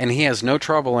 and he has no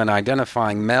trouble in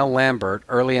identifying Mel Lambert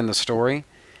early in the story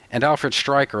and Alfred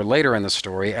Stryker later in the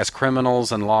story as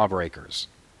criminals and lawbreakers.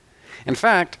 In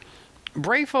fact,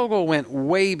 Breyfogle went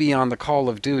way beyond the call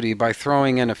of duty by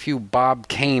throwing in a few Bob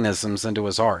Kane-isms into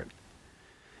his art.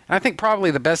 And I think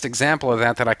probably the best example of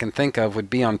that I can think of would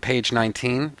be on page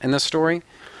 19 in this story,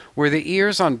 where the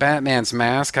ears on Batman's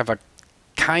mask have a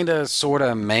kinda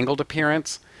sorta mangled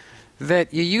appearance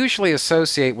that you usually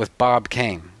associate with Bob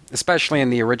Kane, especially in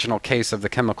the original Case of the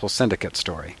Chemical Syndicate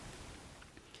story.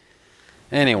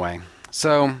 Anyway,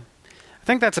 so I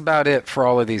think that's about it for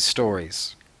all of these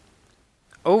stories.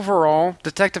 Overall,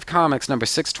 Detective Comics number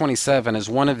 627 is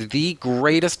one of the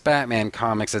greatest Batman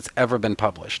comics that's ever been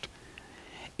published.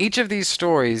 Each of these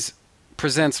stories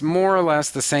presents more or less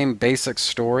the same basic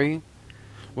story,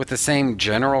 with the same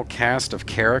general cast of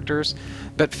characters,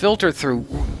 but filtered through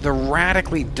the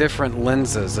radically different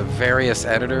lenses of various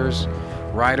editors,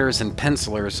 writers, and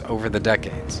pencilers over the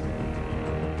decades.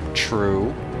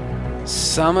 True,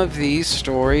 some of these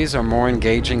stories are more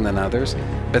engaging than others,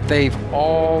 but they've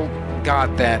all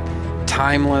got that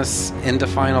timeless,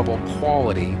 indefinable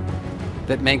quality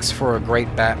that makes for a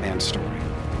great Batman story.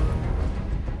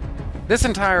 This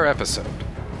entire episode,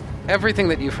 everything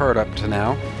that you've heard up to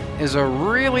now, is a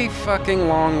really fucking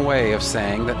long way of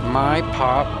saying that my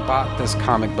pop bought this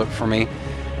comic book for me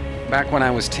back when I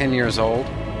was 10 years old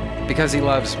because he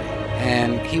loves me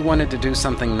and he wanted to do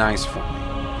something nice for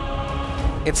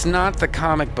me. It's not the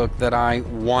comic book that I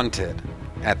wanted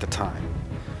at the time.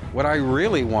 What I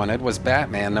really wanted was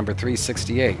Batman number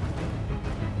 368.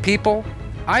 People,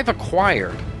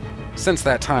 since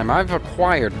that time, I've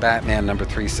acquired Batman number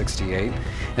 368,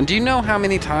 and do you know how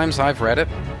many times I've read it?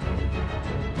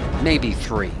 Maybe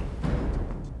 3.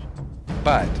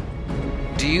 But,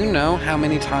 do you know how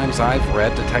many times I've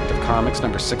read Detective Comics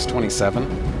number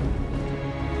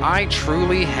 627? I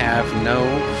truly have no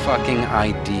fucking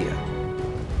idea.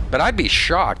 But I'd be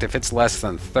shocked if it's less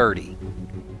than 30.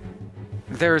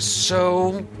 There's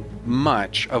so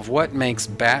much of what makes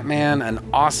Batman an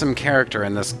awesome character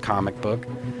in this comic book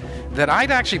that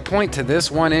I'd actually point to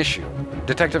this one issue,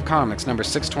 Detective Comics number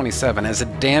 627, as a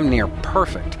damn near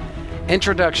perfect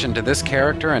introduction to this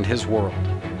character and his world.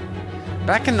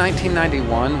 Back in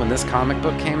 1991, when this comic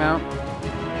book came out,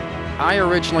 I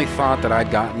originally thought that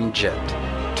I'd gotten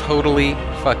gypped. Totally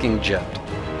fucking gypped.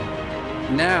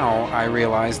 Now I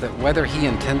realize that whether he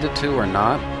intended to or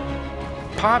not,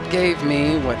 Pop gave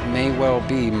me what may well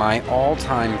be my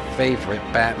all-time favorite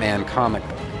Batman comic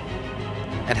book.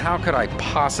 And how could I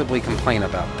possibly complain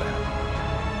about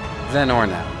that? Then or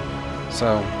now.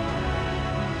 So,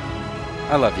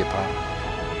 I love you, Pop.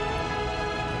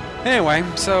 Anyway,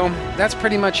 so that's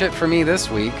pretty much it for me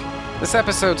this week. This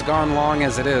episode's gone long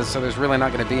as it is, so there's really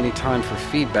not going to be any time for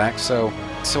feedback, so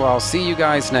I'll see you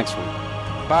guys next week.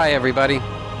 Bye, everybody.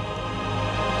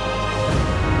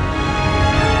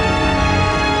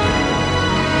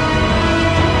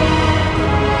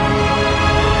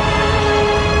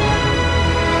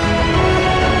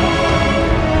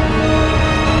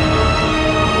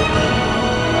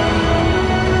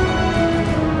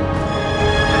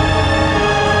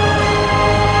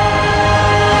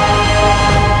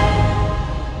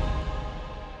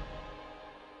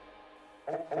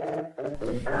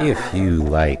 If you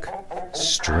like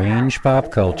strange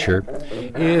pop culture,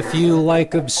 if you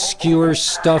like obscure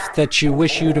stuff that you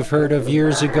wish you'd have heard of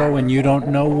years ago and you don't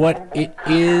know what it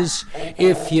is,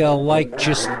 if you like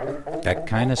just that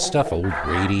kind of stuff, old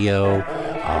radio,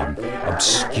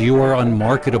 obscure,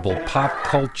 unmarketable pop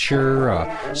culture,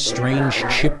 strange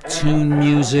chiptune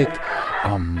music,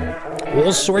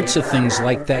 all sorts of things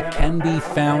like that can be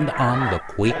found on the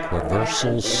Quake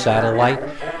Reversal satellite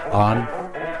on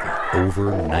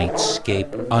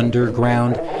Overnightscape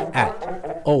Underground at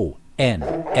onsug.com.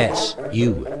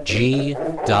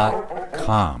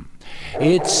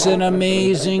 It's an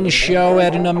amazing show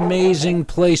at an amazing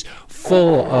place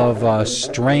full of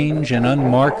strange and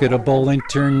unmarketable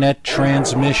internet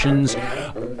transmissions,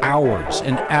 hours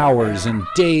and hours and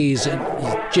days, and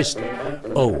just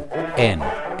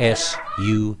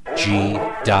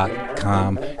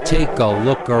onsug.com. Take a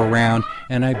look around,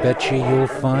 and I bet you'll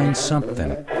find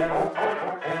something.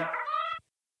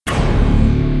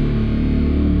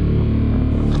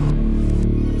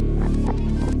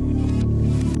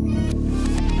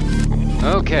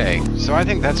 Okay, so I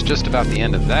think that's just about the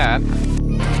end of that.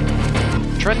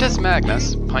 Trentus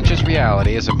Magnus Punches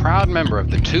Reality is a proud member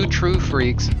of the Two True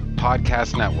Freaks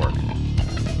podcast network.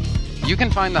 You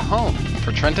can find the home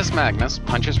for Trentus Magnus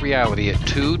Punches Reality at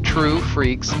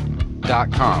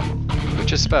twotruefreaks.com,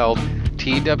 which is spelled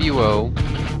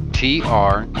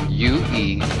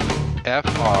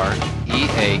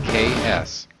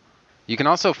TWOTRUEFREAKS. You can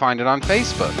also find it on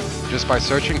Facebook, just by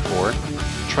searching for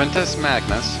Trentus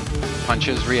Magnus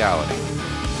Punches Reality.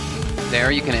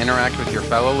 There you can interact with your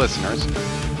fellow listeners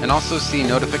and also see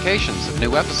notifications of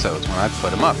new episodes when I put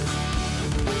them up.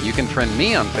 You can friend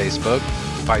me on Facebook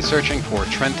by searching for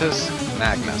Trentus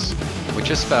Magnus, which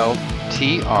is spelled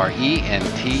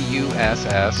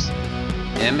TRENTUSSMAGNUSS.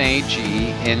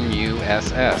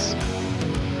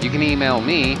 You can email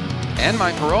me and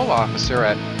my parole officer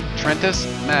at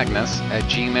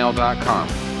trentusmagnus@gmail.com,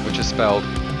 which is spelled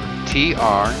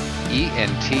TRENTUSMAGNUS.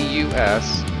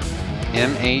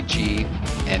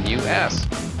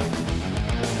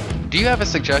 Do you have a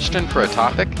suggestion for a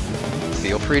topic?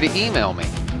 Feel free to email me,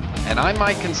 and I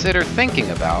might consider thinking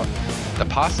about the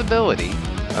possibility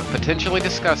of potentially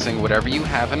discussing whatever you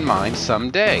have in mind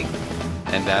someday.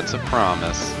 And that's a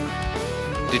promise.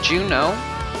 Did you know?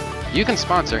 You can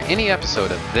sponsor any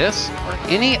episode of this or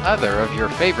any other of your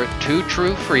favorite Two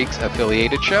True Freaks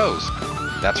affiliated shows.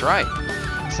 That's right.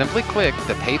 Simply click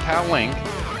the PayPal link,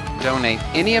 donate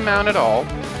any amount at all,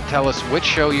 tell us which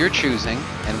show you're choosing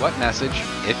and what message,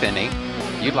 if any,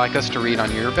 you'd like us to read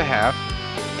on your behalf,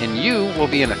 and you will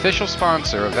be an official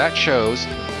sponsor of that show's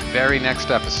very next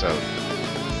episode,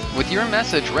 with your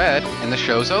message read in the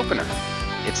show's opener.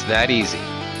 It's that easy,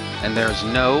 and there's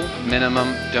no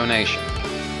minimum donation.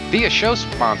 Be a show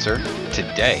sponsor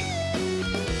today.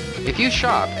 If you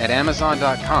shop at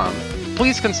Amazon.com,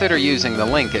 please consider using the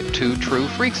link at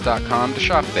twotruefreaks.com to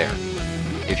shop there.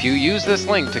 If you use this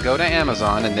link to go to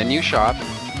Amazon and then you shop,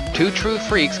 Two True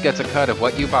Freaks gets a cut of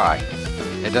what you buy.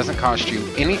 It doesn't cost you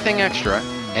anything extra,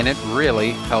 and it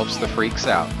really helps the freaks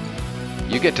out.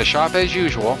 You get to shop as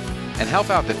usual and help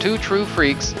out the Two True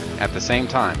Freaks at the same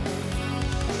time.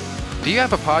 Do you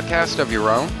have a podcast of your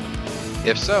own?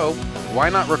 If so, why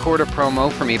not record a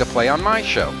promo for me to play on my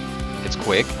show? It's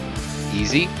quick,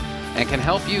 easy, and can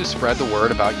help you spread the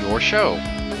word about your show.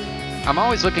 I'm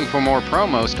always looking for more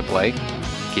promos to play.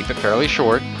 Keep it fairly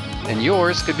short, and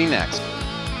yours could be next.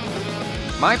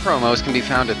 My promos can be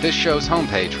found at this show's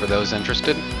homepage for those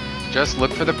interested. Just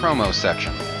look for the promos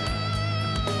section.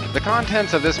 The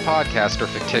contents of this podcast are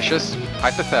fictitious,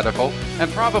 hypothetical, and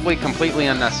probably completely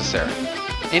unnecessary.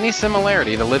 Any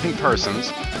similarity to living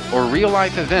persons or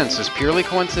real-life events is purely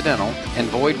coincidental and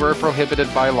void where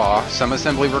prohibited by law, some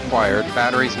assembly required,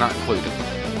 batteries not included.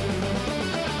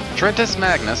 Trentus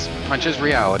Magnus Punches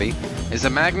Reality is a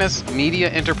Magnus Media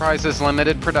Enterprises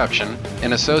Limited production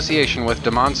in association with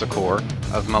Demonsacor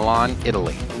of Milan,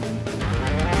 Italy.